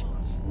Forge.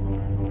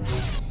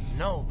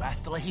 No,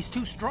 Bastila, he's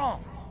too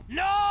strong.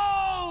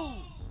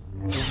 No!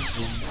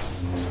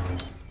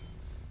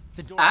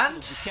 The door And?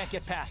 we can't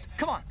get past.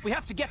 Come on, we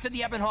have to get to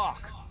the Ebon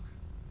Hawk.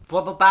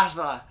 What about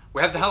Bastila?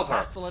 We have to help her.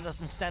 Bastila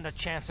doesn't stand a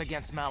chance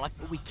against Malak,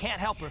 but we can't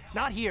help her.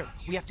 Not here.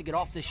 We have to get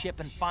off the ship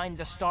and find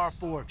the Star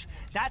Forge.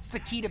 That's the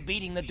key to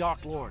beating the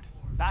Dark Lord.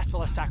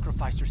 Bastila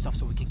sacrificed herself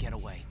so we could get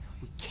away.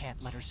 We can't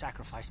let her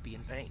sacrifice be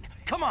in vain.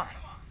 Come on!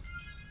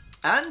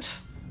 And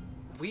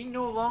we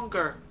no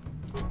longer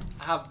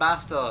have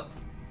Bastila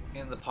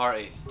in the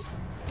party.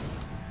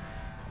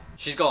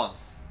 She's gone.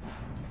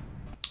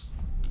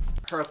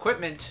 Her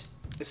equipment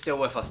is still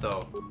with us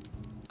though.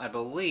 I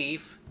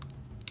believe,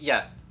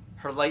 yeah,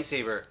 her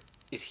lightsaber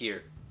is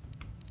here.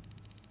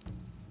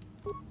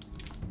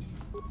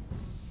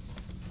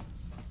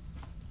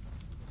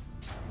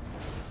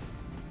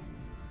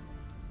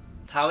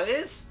 How it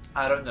is?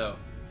 I don't know.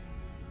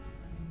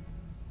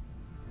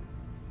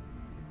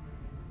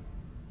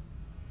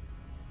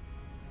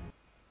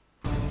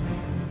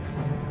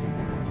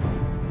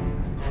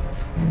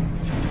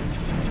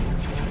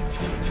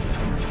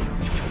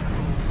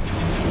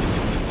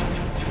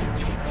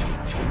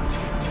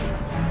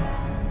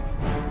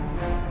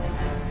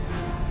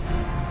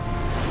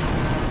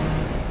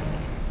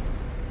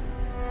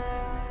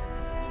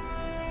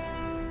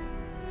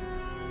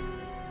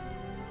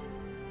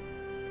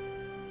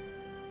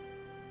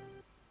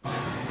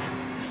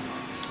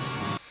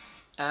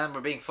 And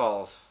we're being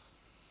followed.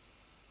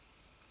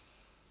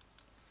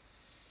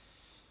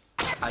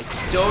 I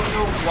don't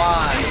know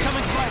why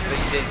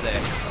they did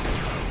this.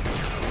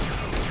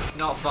 It's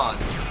not fun.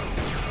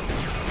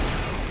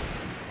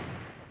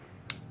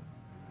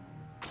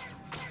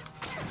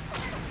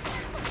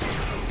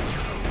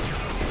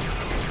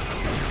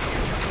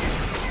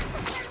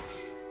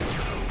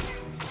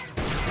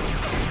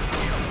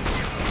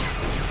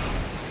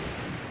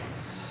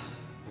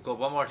 We've got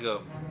one more to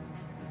go.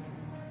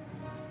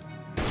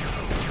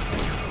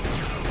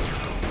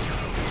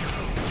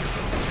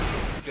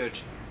 Good.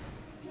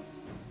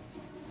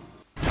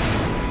 I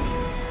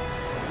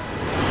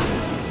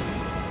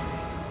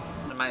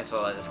might as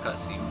well let this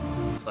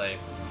cutscene play.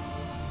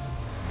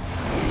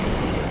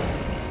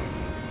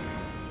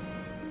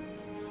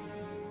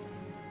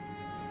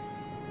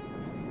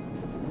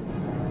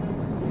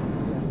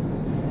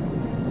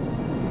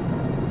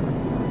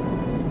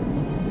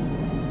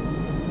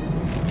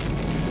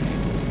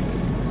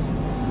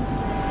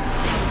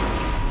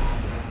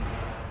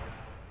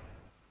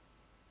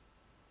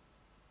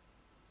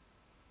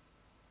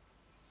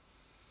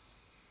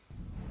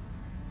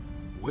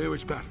 Where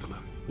is Bastila?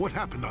 What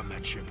happened on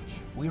that ship?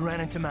 We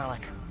ran into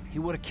Malak. He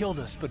would have killed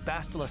us, but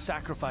Bastila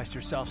sacrificed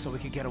herself so we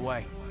could get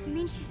away. You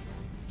mean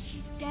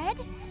she's dead?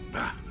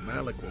 Bah,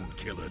 Malak won't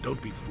kill her.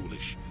 Don't be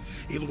foolish.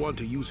 He'll want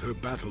to use her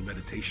battle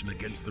meditation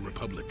against the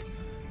Republic.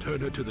 Turn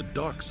her to the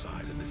dark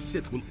side, and the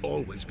Sith will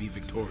always be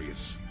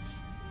victorious.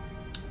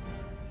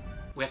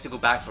 We have to go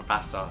back for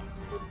Bastila.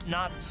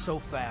 Not so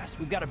fast.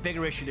 We've got a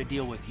bigger issue to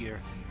deal with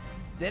here.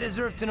 They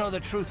deserve to know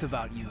the truth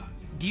about you.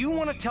 Do you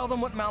want to tell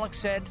them what Malak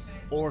said,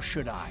 or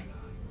should I?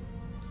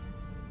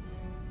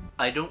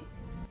 I don't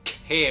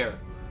care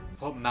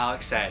what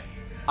Malak said.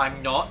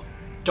 I'm not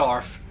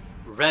Darth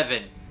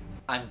Revan.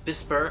 I'm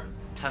Bisper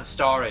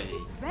Tanstari.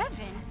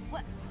 Revan?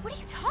 What are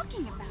you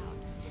talking about?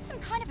 Is this some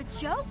kind of a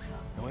joke?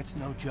 No, it's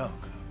no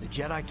joke. The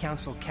Jedi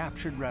Council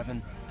captured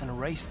Revan and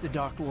erased the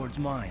Dark Lord's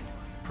mind,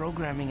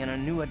 programming in a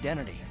new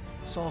identity.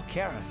 Saul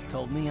Karath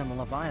told me on the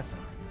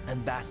Leviathan,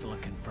 and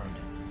Bastila confirmed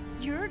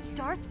it. You're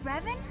Darth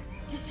Revan?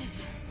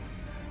 This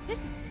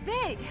is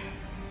big.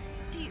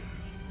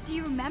 Do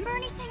you remember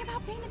anything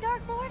about being the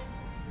Dark Lord?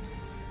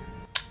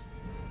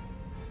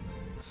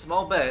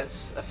 Small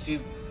bits, a few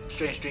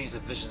strange dreams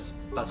and visions,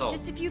 that's all.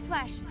 Just a few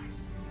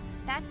flashes.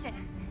 That's it.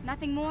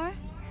 Nothing more?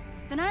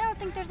 Then I don't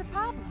think there's a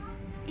problem.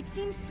 It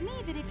seems to me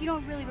that if you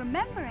don't really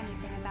remember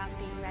anything about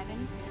being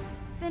Revan,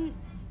 then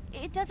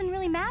it doesn't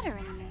really matter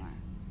anymore.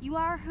 You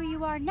are who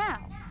you are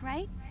now,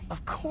 right?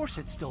 Of course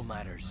it still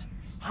matters.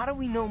 How do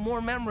we know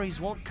more memories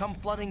won't come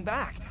flooding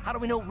back? How do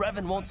we know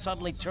Revan won't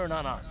suddenly turn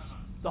on us?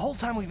 The whole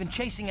time we've been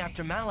chasing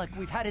after Malak,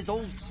 we've had his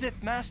old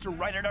Sith master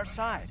right at our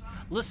side,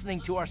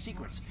 listening to our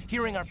secrets,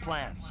 hearing our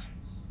plans.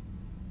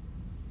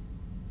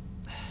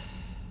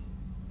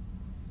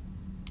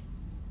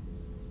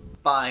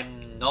 But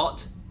I'm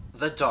not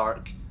the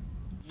Dark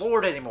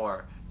Lord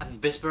anymore. I'm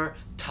Whisper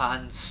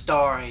Tan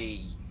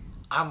Starry.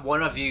 I'm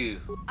one of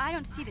you. I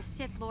don't see the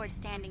Sith Lord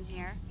standing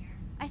here.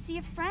 I see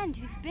a friend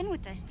who's been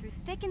with us through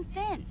thick and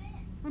thin.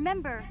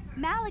 Remember,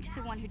 Malak's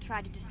the one who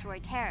tried to destroy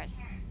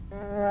Terrace.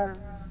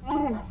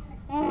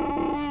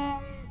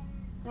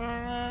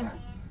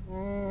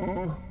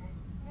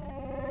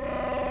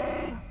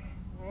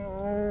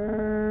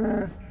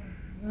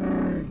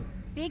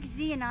 Big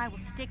Z and I will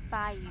stick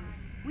by you.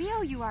 We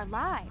owe you our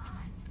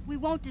lives. We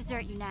won't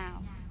desert you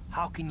now.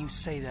 How can you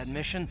say that,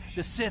 Mission?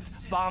 The Sith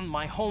bombed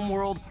my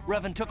homeworld,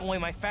 Revan took away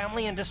my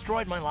family, and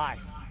destroyed my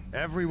life.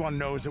 Everyone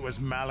knows it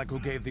was Malak who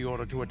gave the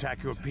order to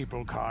attack your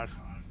people, Karath.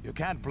 You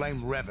can't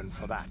blame Revan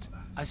for that.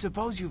 I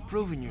suppose you've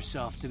proven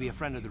yourself to be a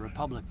friend of the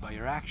Republic by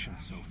your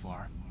actions so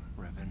far,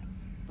 Revan.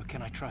 But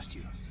can I trust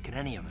you? Can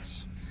any of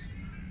us?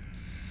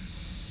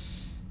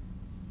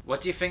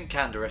 What do you think,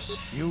 Canderous?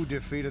 You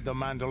defeated the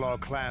Mandalore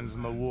clans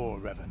in the war,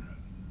 Revan.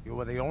 You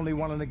were the only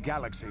one in the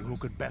galaxy who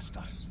could best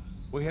us.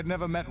 We had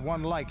never met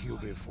one like you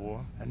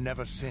before, and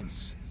never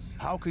since.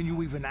 How can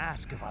you even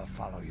ask if I'll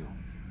follow you?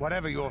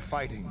 Whatever you're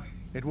fighting,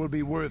 it will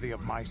be worthy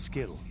of my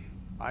skill.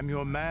 I'm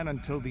your man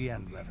until the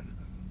end, Revan.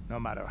 No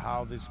matter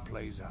how this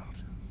plays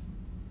out.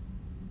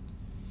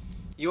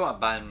 You won't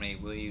abandon me,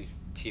 will you,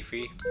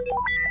 T3?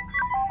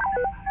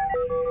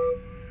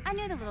 I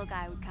knew the little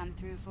guy would come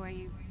through for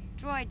you.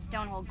 Droids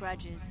don't hold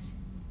grudges.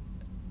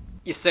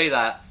 You say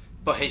that,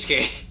 but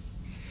HK.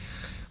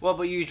 What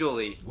about you,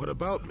 Jolie? What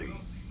about me?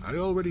 I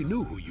already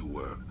knew who you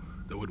were,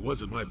 though it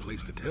wasn't my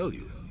place to tell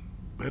you.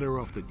 Better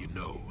off that you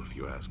know, if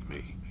you ask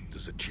me.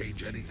 Does it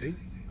change anything?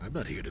 I'm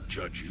not here to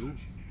judge you.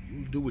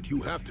 You'll do what you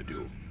have to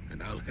do,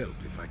 and I'll help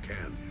if I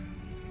can.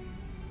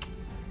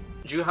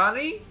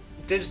 Juhani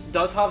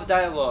does have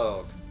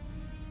dialogue.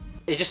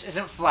 It just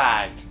isn't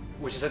flagged,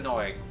 which is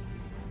annoying.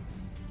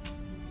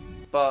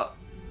 But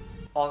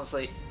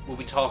honestly, we'll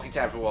be talking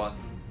to everyone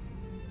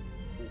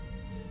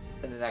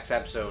in the next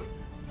episode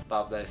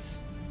about this.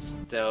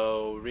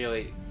 So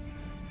really,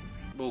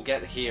 we'll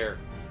get to hear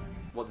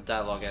what the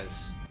dialogue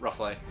is,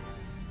 roughly.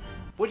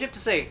 What do you have to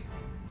say,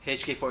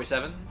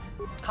 HK47?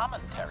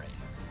 Commentary.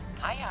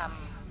 I am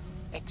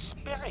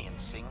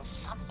experiencing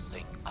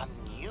something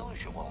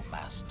unusual,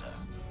 Master.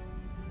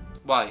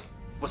 Why?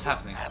 What's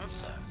happening?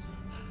 Answer.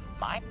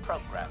 My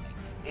programming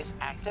is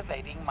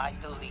activating my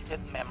deleted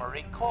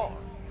memory core.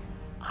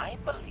 I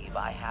believe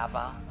I have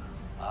a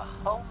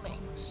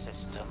homing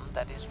system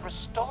that is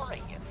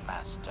restoring it,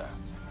 Master.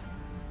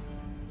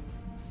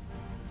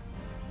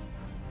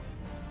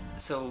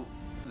 So,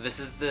 this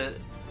is the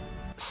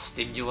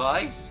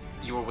stimuli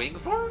you were waiting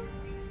for?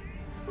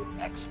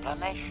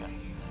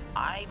 Explanation.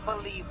 I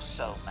believe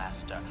so,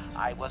 Master.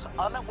 I was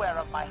unaware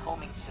of my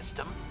homing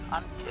system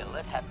until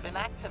it had been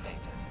activated.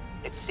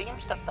 It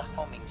seems that the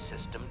homing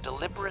system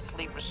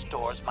deliberately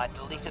restores my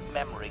deleted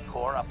memory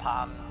core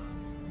upon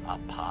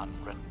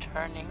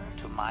returning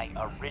to my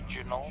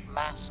original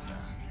master.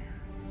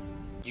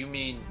 You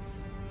mean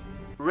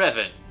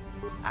Revan?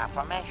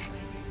 Affirmation.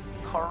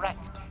 Correct,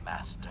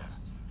 Master.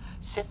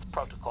 Sith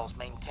protocols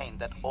maintain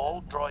that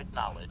all droid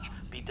knowledge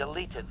be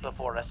deleted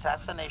before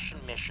assassination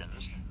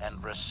missions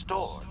and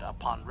restored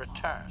upon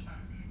return.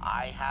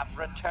 I have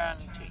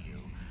returned to you,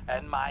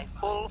 and my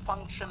full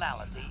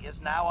functionality is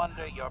now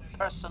under your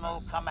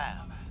personal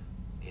command.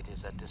 It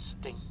is a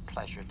distinct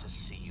pleasure to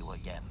see you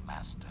again,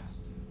 Master.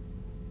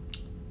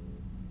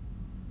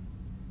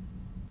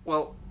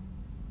 Well,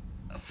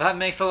 that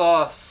makes a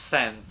lot of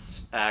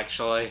sense,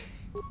 actually.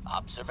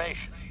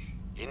 Observation.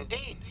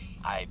 Indeed.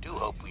 I do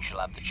hope we shall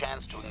have the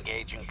chance to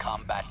engage in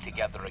combat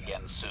together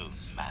again soon,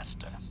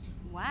 Master.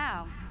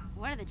 Wow.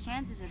 What are the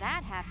chances of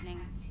that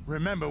happening?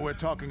 Remember, we're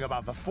talking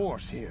about the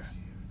Force here.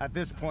 At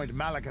this point,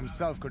 Malak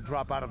himself could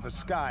drop out of the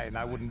sky and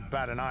I wouldn't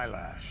bat an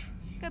eyelash.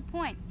 Good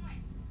point.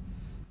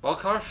 Well,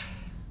 Karath,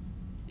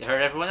 you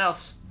heard everyone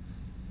else.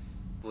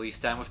 Will you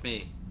stand with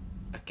me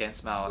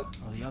against Malak?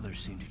 Well, the others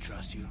seem to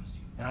trust you,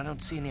 and I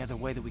don't see any other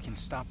way that we can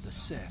stop the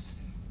Sith.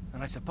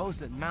 And I suppose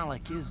that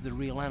Malak is the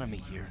real enemy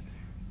here.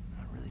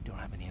 I really don't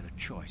have any other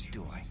choice,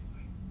 do I?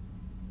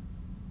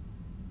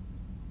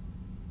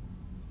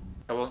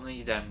 I won't let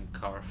you down,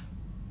 Karath.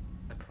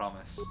 I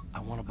promise. I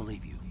want to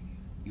believe you.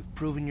 You've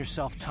proven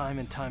yourself time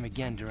and time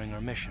again during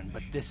our mission,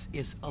 but this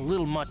is a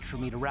little much for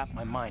me to wrap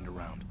my mind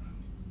around.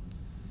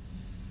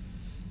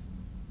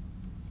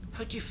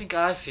 How do you think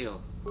I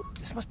feel?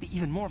 This must be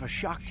even more of a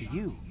shock to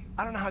you.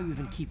 I don't know how you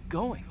even keep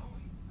going.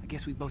 I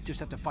guess we both just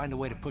have to find a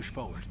way to push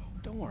forward.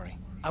 Don't worry.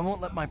 I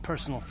won't let my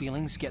personal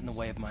feelings get in the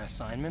way of my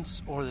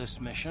assignments or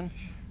this mission.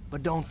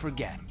 But don't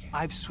forget,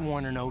 I've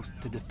sworn an oath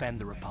to defend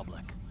the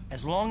Republic.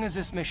 As long as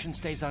this mission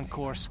stays on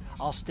course,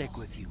 I'll stick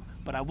with you.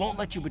 But I won't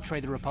let you betray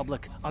the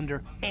Republic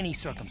under any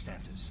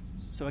circumstances.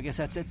 So I guess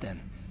that's it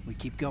then. We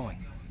keep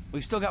going.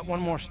 We've still got one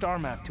more star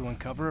map to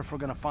uncover if we're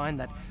gonna find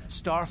that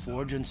Star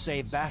Forge and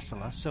save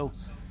Bastila, so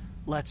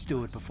let's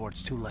do it before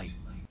it's too late.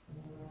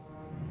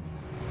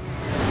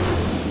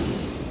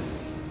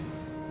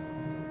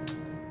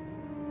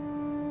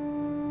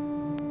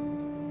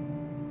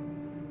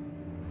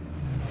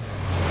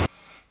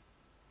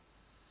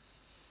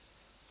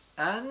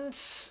 And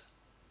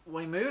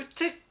we move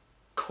to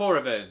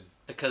Korriban,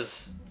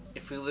 because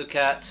if we look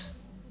at...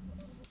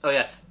 Oh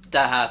yeah,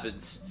 that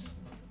happens.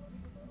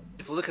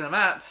 If we look at the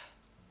map,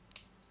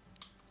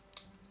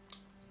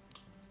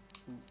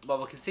 well,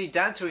 we can see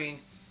Dantooine,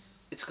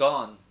 it's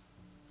gone.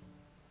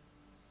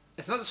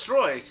 It's not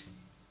destroyed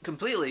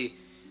completely,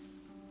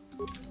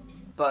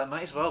 but it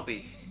might as well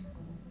be.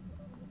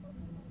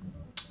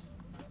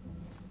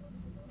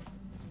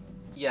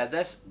 Yeah,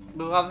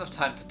 we'll have enough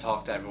time to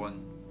talk to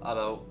everyone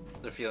about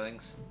their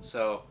feelings,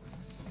 so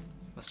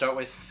we'll start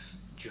with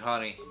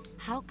Juhani.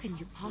 How can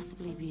you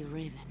possibly be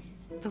Raven?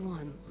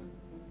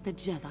 The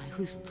Jedi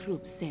whose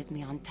troops saved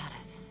me on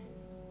Taris.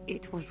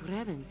 It was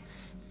Raven,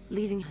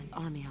 leading an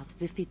army out to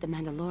defeat the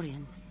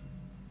Mandalorians.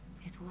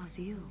 It was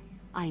you.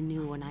 I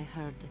knew when I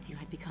heard that you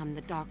had become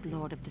the Dark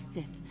Lord of the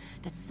Sith,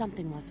 that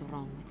something was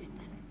wrong with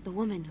it. The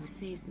woman who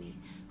saved me,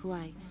 who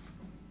I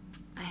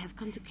have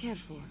come to care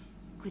for,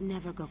 could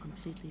never go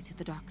completely to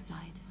the dark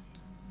side.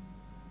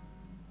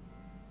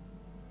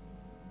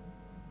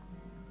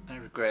 I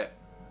regret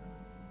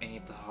any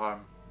of the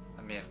harm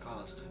I may have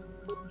caused.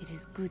 It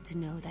is good to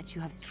know that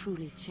you have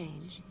truly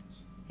changed.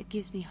 It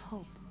gives me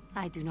hope.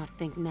 I do not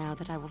think now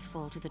that I will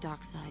fall to the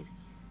dark side.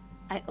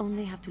 I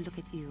only have to look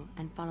at you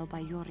and follow by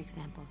your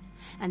example,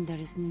 and there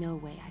is no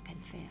way I can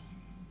fail.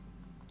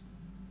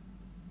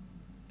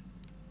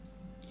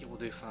 You will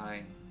do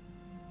fine,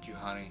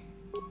 Juhani.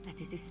 That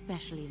is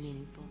especially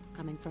meaningful,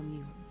 coming from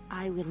you.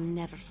 I will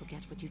never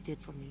forget what you did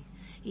for me,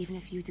 even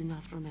if you do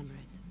not remember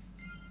it.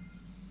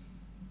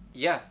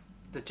 Yeah,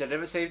 the Jedi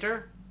that saved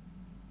her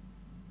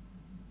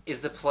is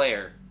the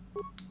player.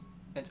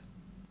 And,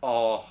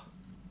 oh,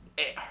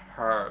 it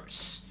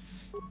hurts.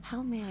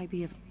 How may I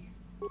be of...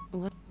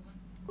 What?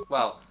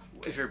 Well,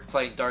 if you're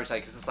playing dark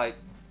side, because it's like,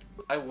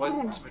 I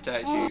want to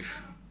protect you.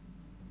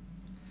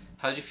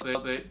 How do you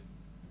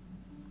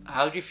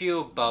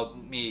feel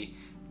about me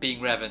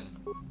being Revan?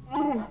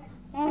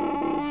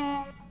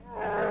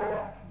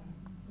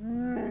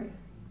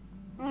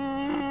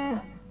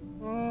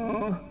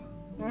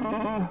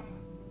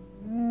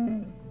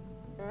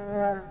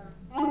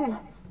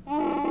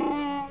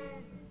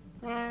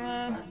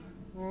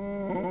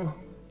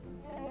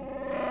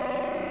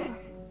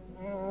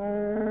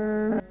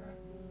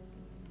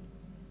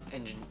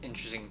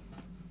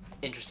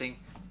 Interesting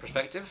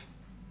perspective.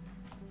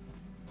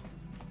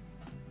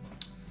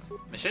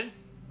 Mission?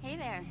 Hey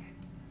there.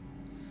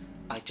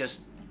 I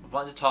just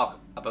wanted to talk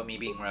about me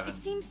being Revan. It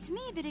seems to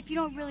me that if you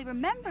don't really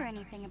remember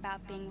anything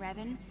about being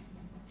Revan,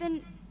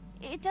 then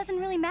it doesn't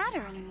really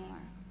matter anymore.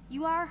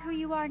 You are who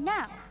you are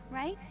now,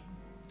 right?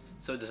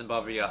 So it doesn't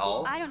bother you at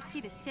all? I don't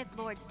see the Sith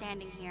Lord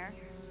standing here.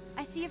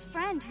 I see a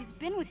friend who's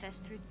been with us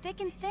through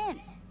thick and thin.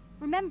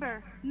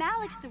 Remember,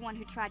 Malik's the one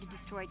who tried to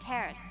destroy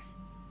Taris.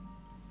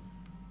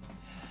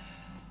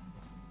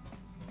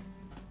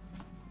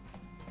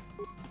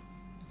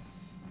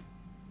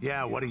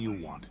 Yeah, what do you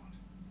want?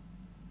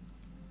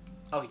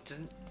 Oh, he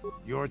doesn't...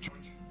 Your choice.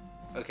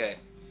 Okay.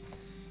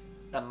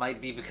 That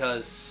might be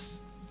because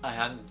I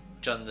hadn't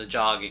done the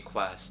jogging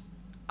quest.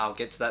 I'll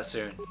get to that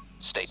soon.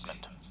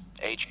 Statement.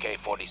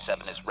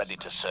 HK-47 is ready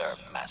to serve,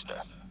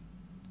 Master.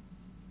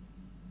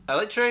 I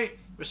like try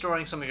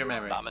restoring some of your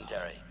memory.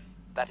 Commentary.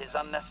 That is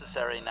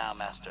unnecessary now,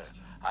 Master.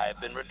 I have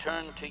been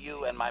returned to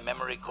you and my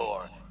memory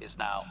core is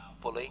now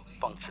fully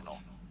functional.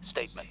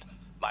 Statement.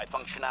 My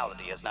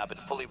functionality has now been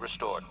fully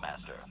restored,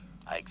 Master.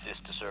 I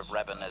exist to serve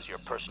Revan as your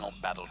personal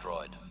battle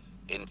droid.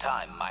 In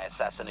time, my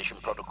assassination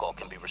protocol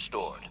can be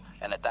restored,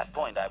 and at that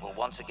point I will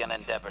once again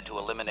endeavor to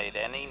eliminate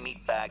any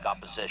meatbag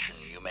opposition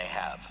you may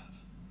have.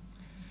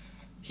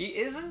 He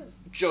isn't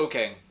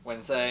joking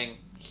when saying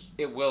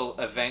it will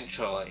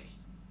eventually.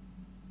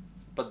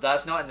 But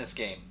that's not in this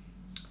game.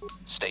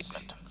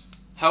 Statement.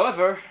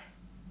 However,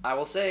 I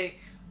will say,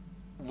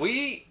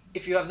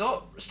 if you have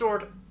not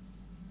restored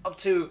up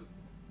to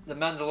the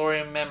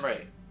Mandalorian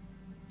memory,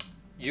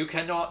 you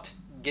cannot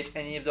get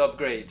any of the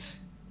upgrades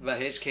that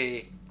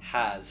HK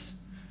has.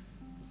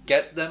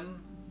 Get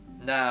them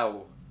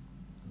now.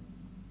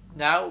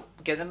 Now,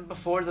 get them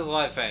before the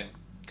Leviathan.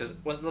 Because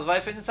once the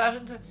Leviathan has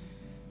happened,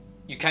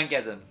 you can't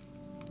get them.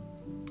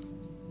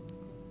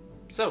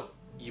 So,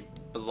 you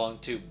belong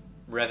to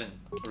Revan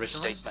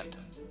originally? Statement.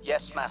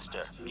 Yes,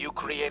 Master. You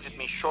created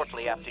me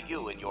shortly after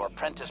you and your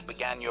apprentice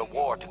began your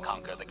war to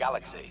conquer the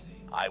galaxy.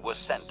 I was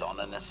sent on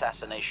an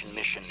assassination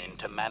mission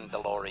into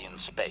Mandalorian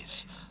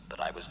space, but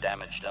I was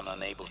damaged and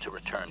unable to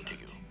return to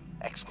you.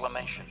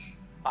 Exclamation.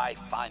 I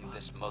find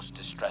this most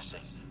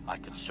distressing. I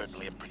could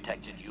certainly have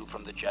protected you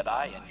from the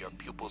Jedi and your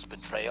pupil's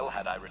betrayal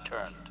had I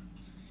returned.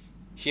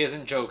 He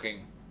isn't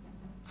joking.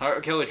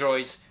 Hunter killer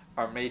droids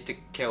are made to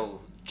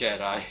kill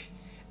Jedi,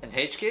 and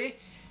HK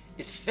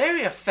is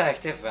very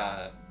effective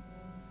at it.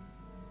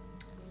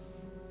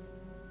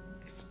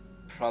 It's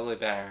probably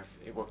better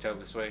if it worked out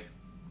this way.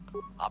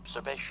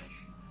 Observation.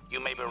 You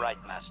may be right,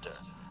 Master.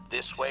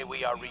 This way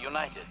we are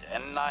reunited,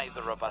 and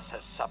neither of us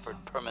has suffered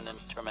permanent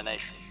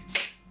termination.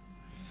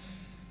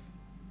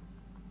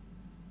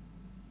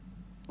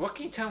 What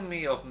can you tell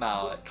me of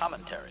Malik?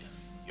 Commentary.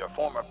 Your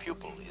former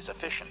pupil is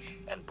efficient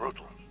and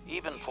brutal,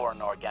 even for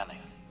an organic.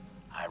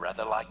 I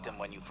rather liked him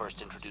when you first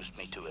introduced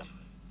me to him.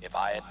 If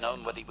I had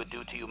known what he would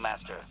do to you,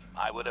 Master,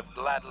 I would have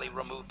gladly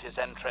removed his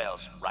entrails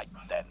right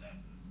then.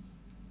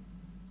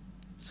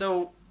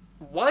 So,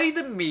 why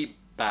the meat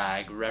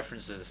bag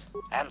references?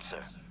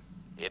 Answer.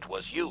 It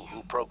was you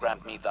who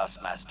programmed me thus,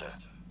 Master.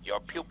 Your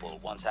pupil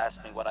once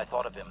asked me what I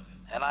thought of him,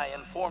 and I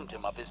informed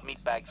him of his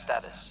meatbag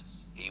status.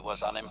 He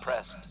was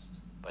unimpressed,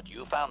 but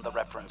you found the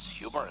reference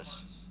humorous.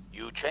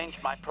 You changed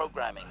my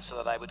programming so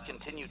that I would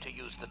continue to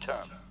use the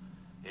term.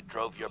 It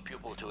drove your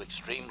pupil to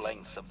extreme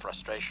lengths of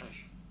frustration.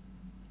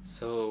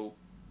 So,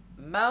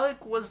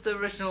 Malik was the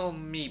original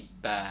meat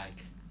bag.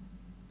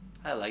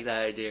 I like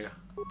that idea.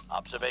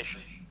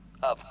 Observation.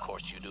 Of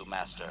course you do,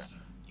 Master.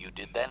 You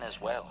did then as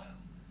well.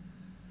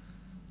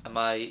 Am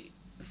I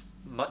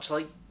much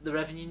like the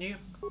Revan you knew?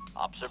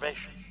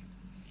 Observation.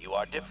 You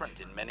are different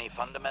in many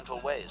fundamental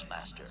ways,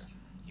 Master.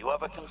 You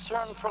have a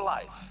concern for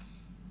life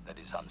that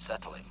is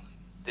unsettling.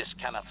 This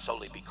cannot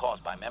solely be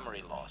caused by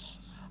memory loss.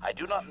 I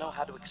do not know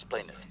how to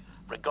explain it.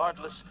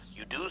 Regardless,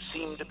 you do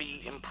seem to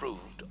be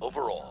improved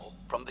overall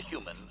from the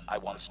human I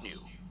once knew.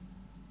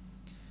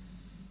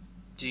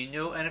 Do you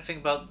know anything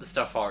about the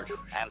Starforge?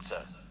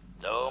 Answer.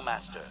 No,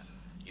 Master.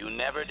 You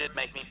never did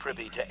make me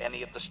privy to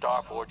any of the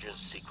Starforge's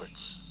secrets.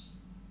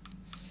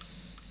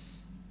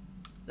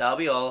 That'll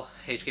be all.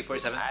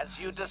 HK-47. As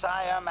you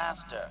desire,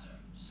 Master.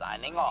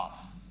 Signing off.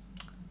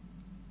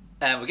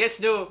 And we get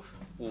to know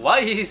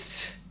why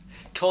he's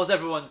calls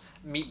everyone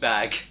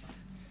meatbag.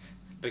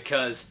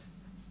 Because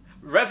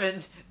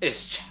Revan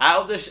is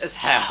childish as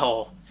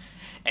hell.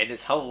 And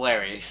it's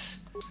hilarious.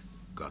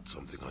 Got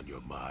something on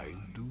your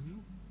mind, do you?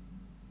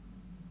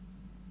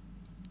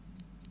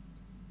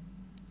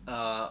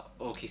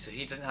 Okay, so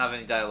he doesn't have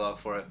any dialogue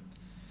for it.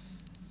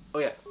 Oh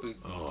yeah,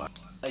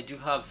 I do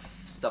have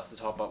stuff to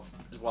talk about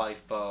his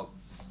wife, but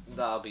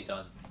that'll be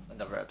done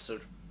another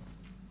episode.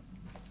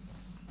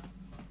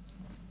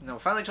 No,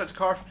 finally talk to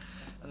Karath,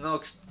 and now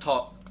let's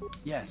talk.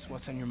 Yes,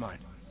 what's on your mind?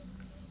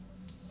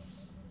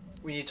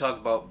 We need to talk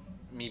about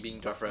me being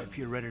Darth Revan. If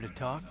you're ready to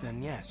talk,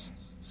 then yes,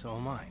 so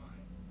am I.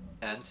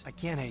 And? I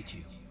can't hate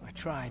you. I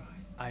tried.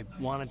 I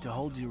wanted to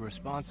hold you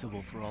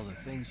responsible for all the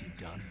things you've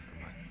done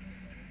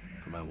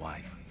for my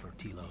wife, for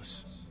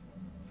Telos,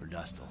 for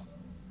Dustil.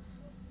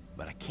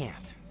 But I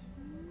can't.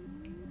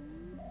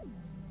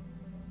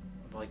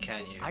 Why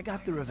can't you? I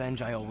got the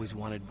revenge I always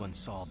wanted when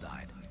Saul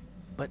died.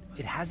 But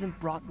it hasn't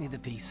brought me the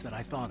peace that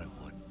I thought it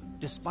would.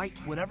 Despite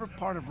whatever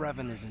part of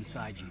Revan is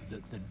inside you,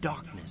 the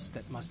darkness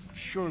that must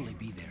surely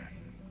be there,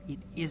 it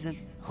isn't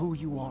who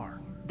you are.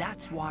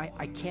 That's why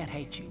I can't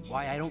hate you,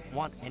 why I don't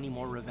want any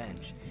more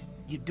revenge.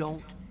 You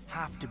don't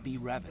have to be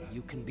Revan.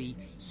 You can be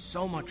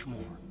so much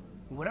more.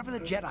 Whatever the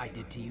Jedi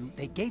did to you,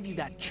 they gave you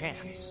that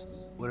chance.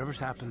 Whatever's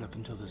happened up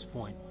until this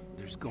point,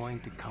 there's going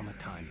to come a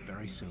time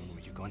very soon where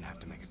you're going to have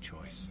to make a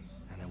choice.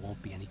 And there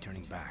won't be any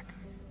turning back.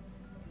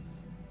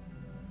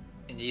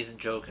 And he isn't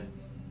joking.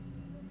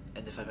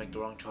 And if I make the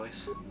wrong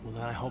choice? Well,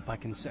 then I hope I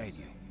can save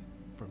you.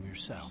 From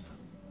yourself.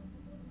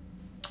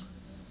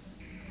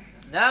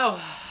 Now,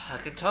 I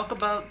can talk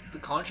about the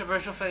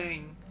controversial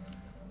thing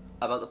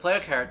about the player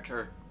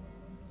character,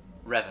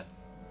 Revan.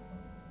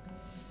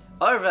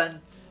 Other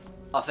than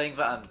a thing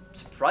that I'm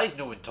surprised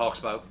no one talks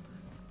about,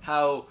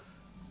 how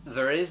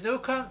there is no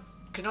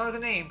canonical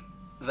name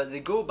that they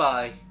go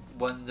by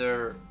when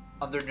they're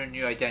under their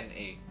new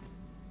identity.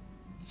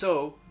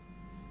 So,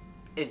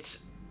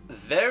 it's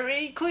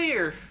very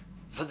clear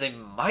that they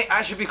might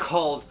actually be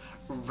called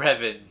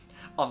Revan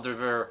under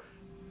their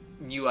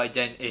new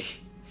identity.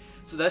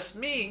 So this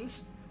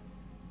means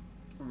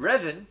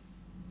Revan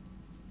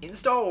in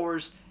Star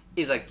Wars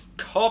is a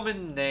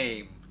common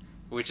name,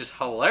 which is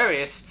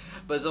hilarious,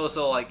 but it's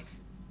also like,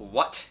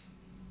 what?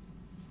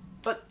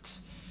 But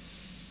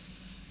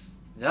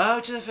now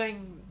to the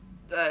thing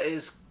that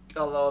is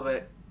a little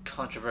bit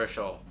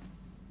controversial,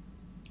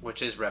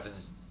 which is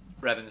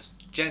Revan's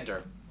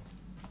gender.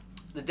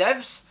 The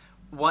devs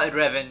wanted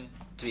Revan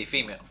to be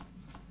female.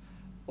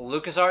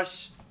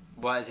 LucasArts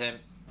wanted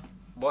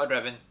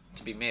Revan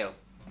to be male.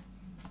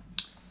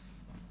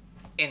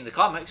 In the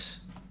comics,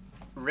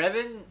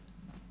 Revan,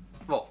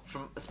 well,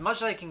 from as much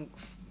as I can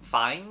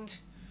find,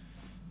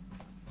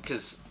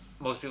 because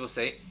most people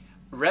say,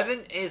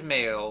 Revan is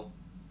male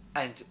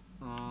and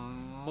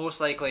most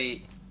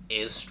likely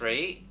is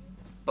straight,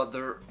 but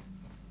there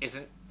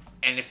isn't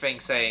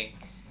anything saying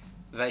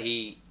that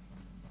he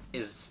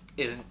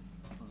isn't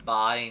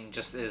bi and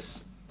just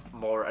is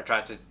more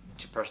attracted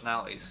to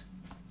personalities.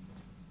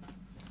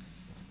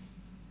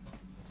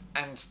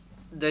 And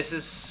this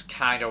is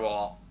kind of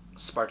what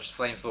sparked a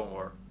flame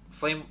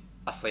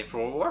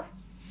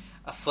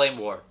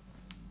war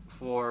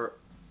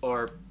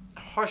or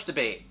harsh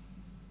debate,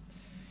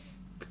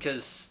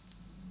 because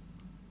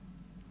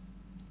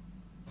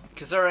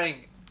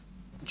considering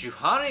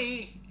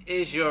Juhani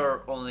is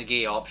your only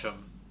gay option,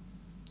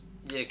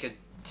 you could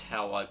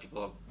tell why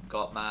people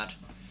got mad.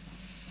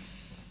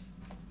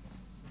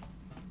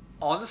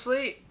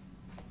 Honestly,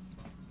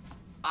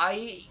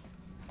 I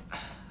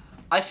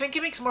think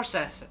it makes more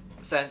sense,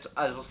 as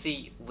we'll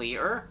see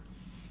later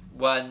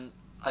when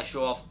I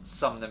show off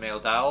some of the male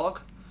dialogue.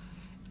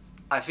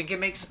 I think it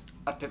makes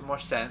a bit more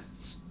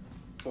sense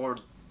for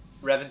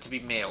Revan to be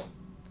male.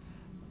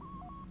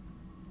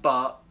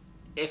 But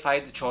if I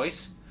had the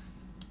choice,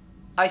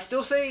 I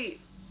still say,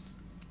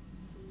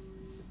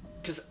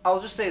 because I'll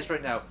just say this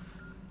right now,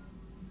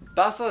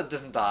 Bastila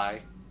doesn't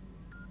die,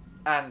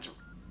 and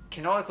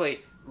canonically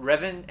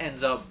Revan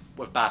ends up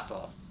with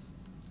Bastila.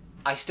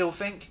 I still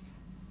think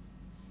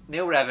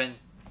male Revan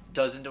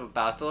does end up with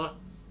Bastila,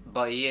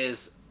 but he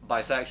is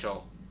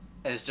bisexual.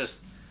 And it's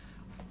just,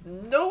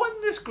 no one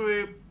in this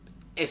group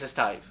is his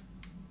type.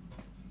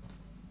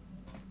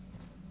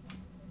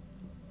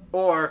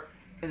 Or,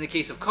 in the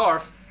case of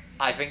Karath,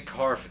 I think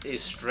Karath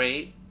is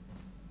straight.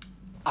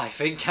 I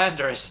think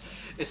Canderous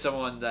is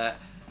someone that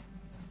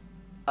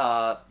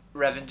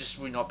Revan just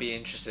would not be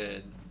interested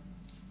in.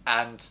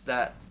 And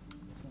that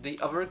the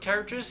other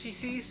characters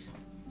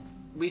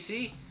we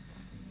see,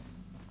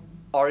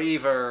 are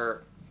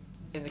either,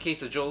 in the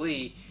case of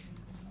Jolie,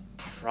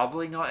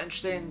 probably not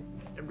interested in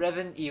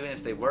Revan, even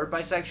if they were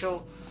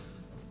bisexual,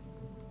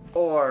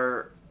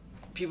 or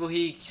people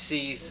he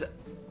sees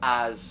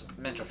as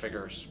mentor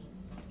figures.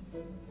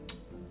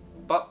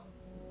 But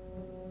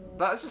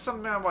that's just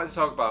something I wanted to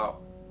talk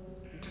about.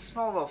 Just a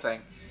small little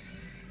thing.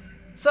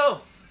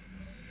 So,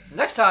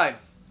 next time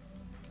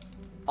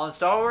on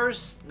Star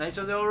Wars Knights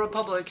of the Old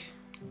Republic,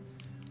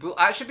 we'll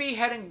actually be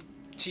heading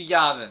to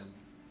Yavin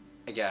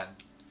again.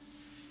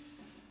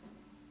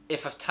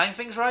 If I've timed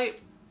things right,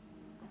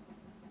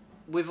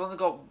 we've only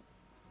got...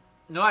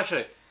 No,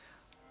 actually,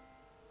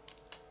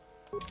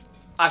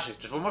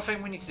 just one more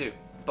thing we need to do.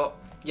 But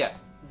yeah,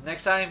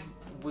 next time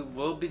we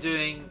will be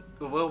going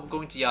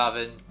to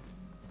Yavin.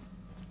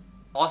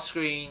 Off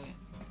screen,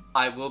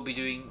 I will be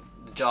doing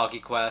the Jockey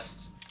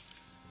quest.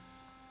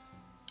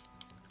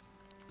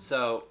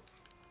 So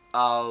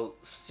I'll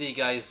see you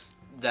guys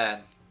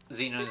then.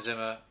 Xeno and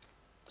Zima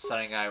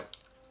signing out.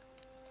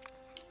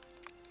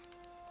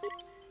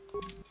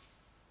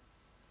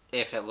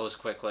 If it loads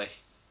quickly,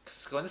 because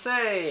it's going to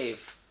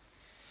save,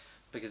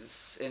 because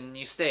it's in a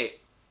new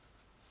state.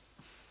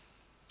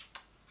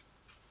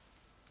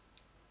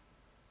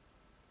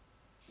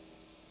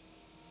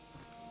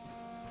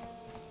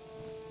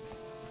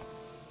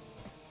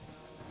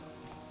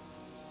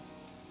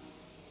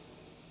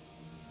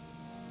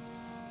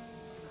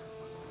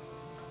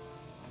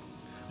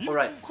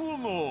 Alright.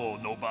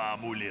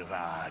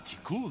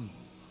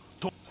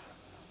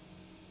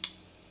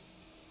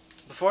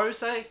 Before we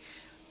say,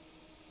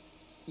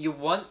 you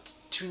want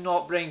to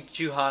not bring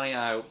Juhani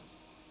out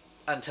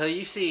until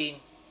you've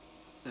seen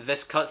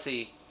this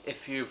cutscene,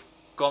 if you've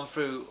gone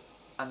through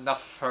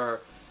enough of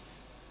her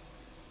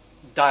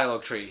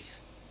dialogue trees.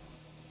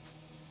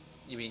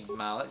 You mean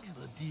Malik?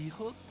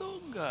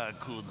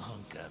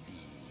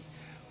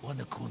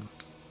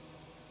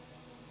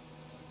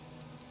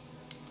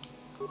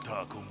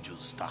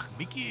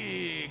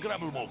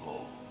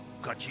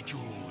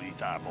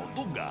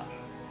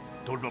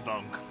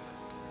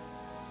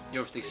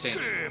 You're with the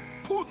exchange.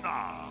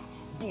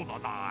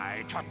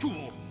 Bonanai tatu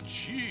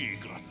chi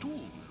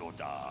gratulo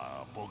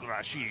da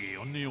pograshi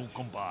onion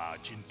comba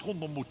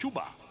cintono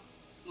muchuba.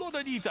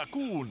 Loda dita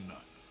kun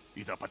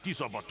ita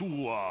patisa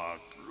batua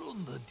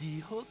ronda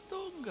di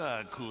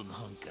hotonga kun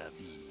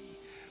hankabi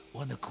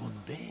wana kun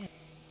be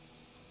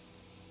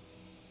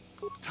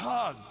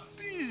tag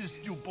bis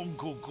tu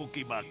ponko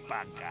koki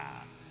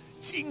makpaka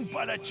Ching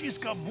para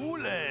chisca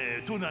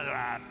mule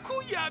tunara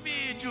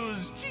kuyami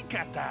jus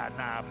chikata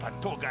na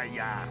patoga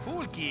ya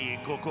hulki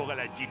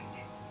kokogala jin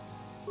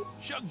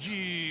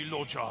shagji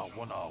locha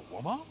wana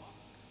wama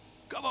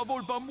kava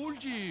volpa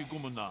mulji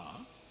gumana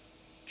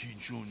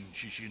kinchun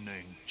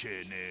shishineng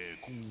chene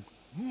kung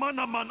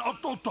manaman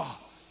atota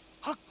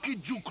hakki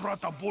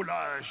jukrata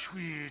bola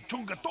shui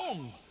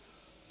chongatong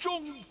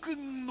chong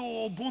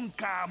no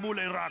bunka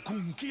mulera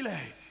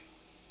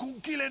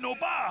kunkile no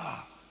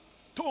ba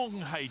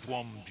Tong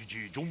haitwam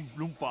jiji jum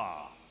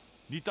lumpa.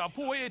 Nita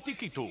poe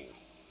tikito.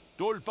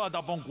 Dolpa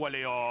da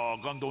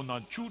bonqualeo gandona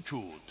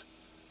chuchut.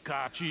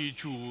 Kachi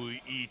chu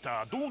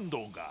ita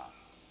dundonga.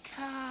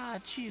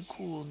 Kachi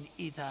kun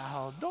ita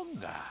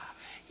haldonga.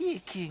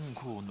 Ikin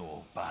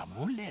kuno pa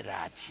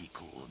mulera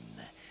chikun.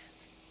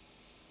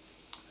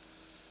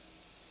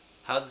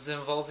 How does it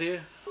involve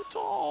you?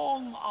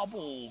 Tong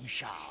abong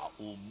sha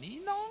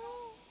umninang.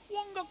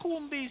 Wanga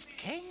kun bis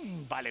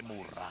king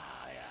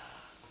balemuraya.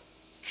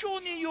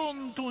 Johnny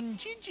yon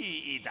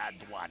tunjiji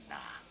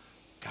idadwana.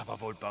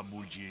 Kababolpa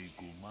mulji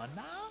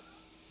gumana?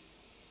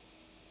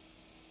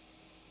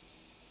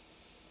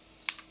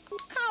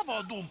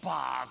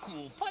 Kavadumpa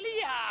ku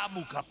palia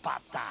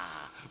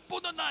mukapata.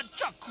 Ponana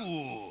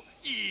chaku.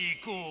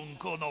 Ikun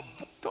kono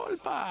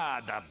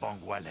tolpa da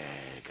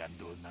bongwale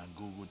kando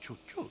nangugu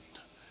chuchut.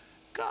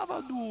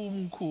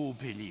 Kavadum ku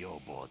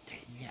pelio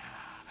botenya.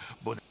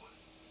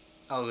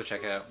 I'll go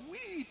check it out.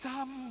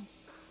 Witam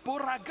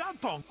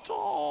Boragatong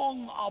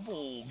tong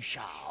abong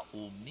sha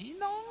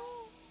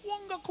umninong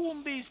wanga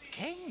kumbis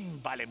king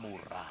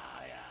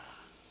balemuraya.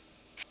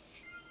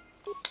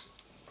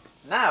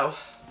 Now,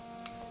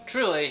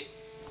 truly,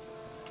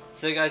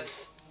 see you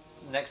guys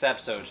next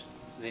episode.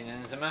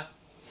 Xenon Zima,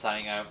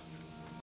 signing out.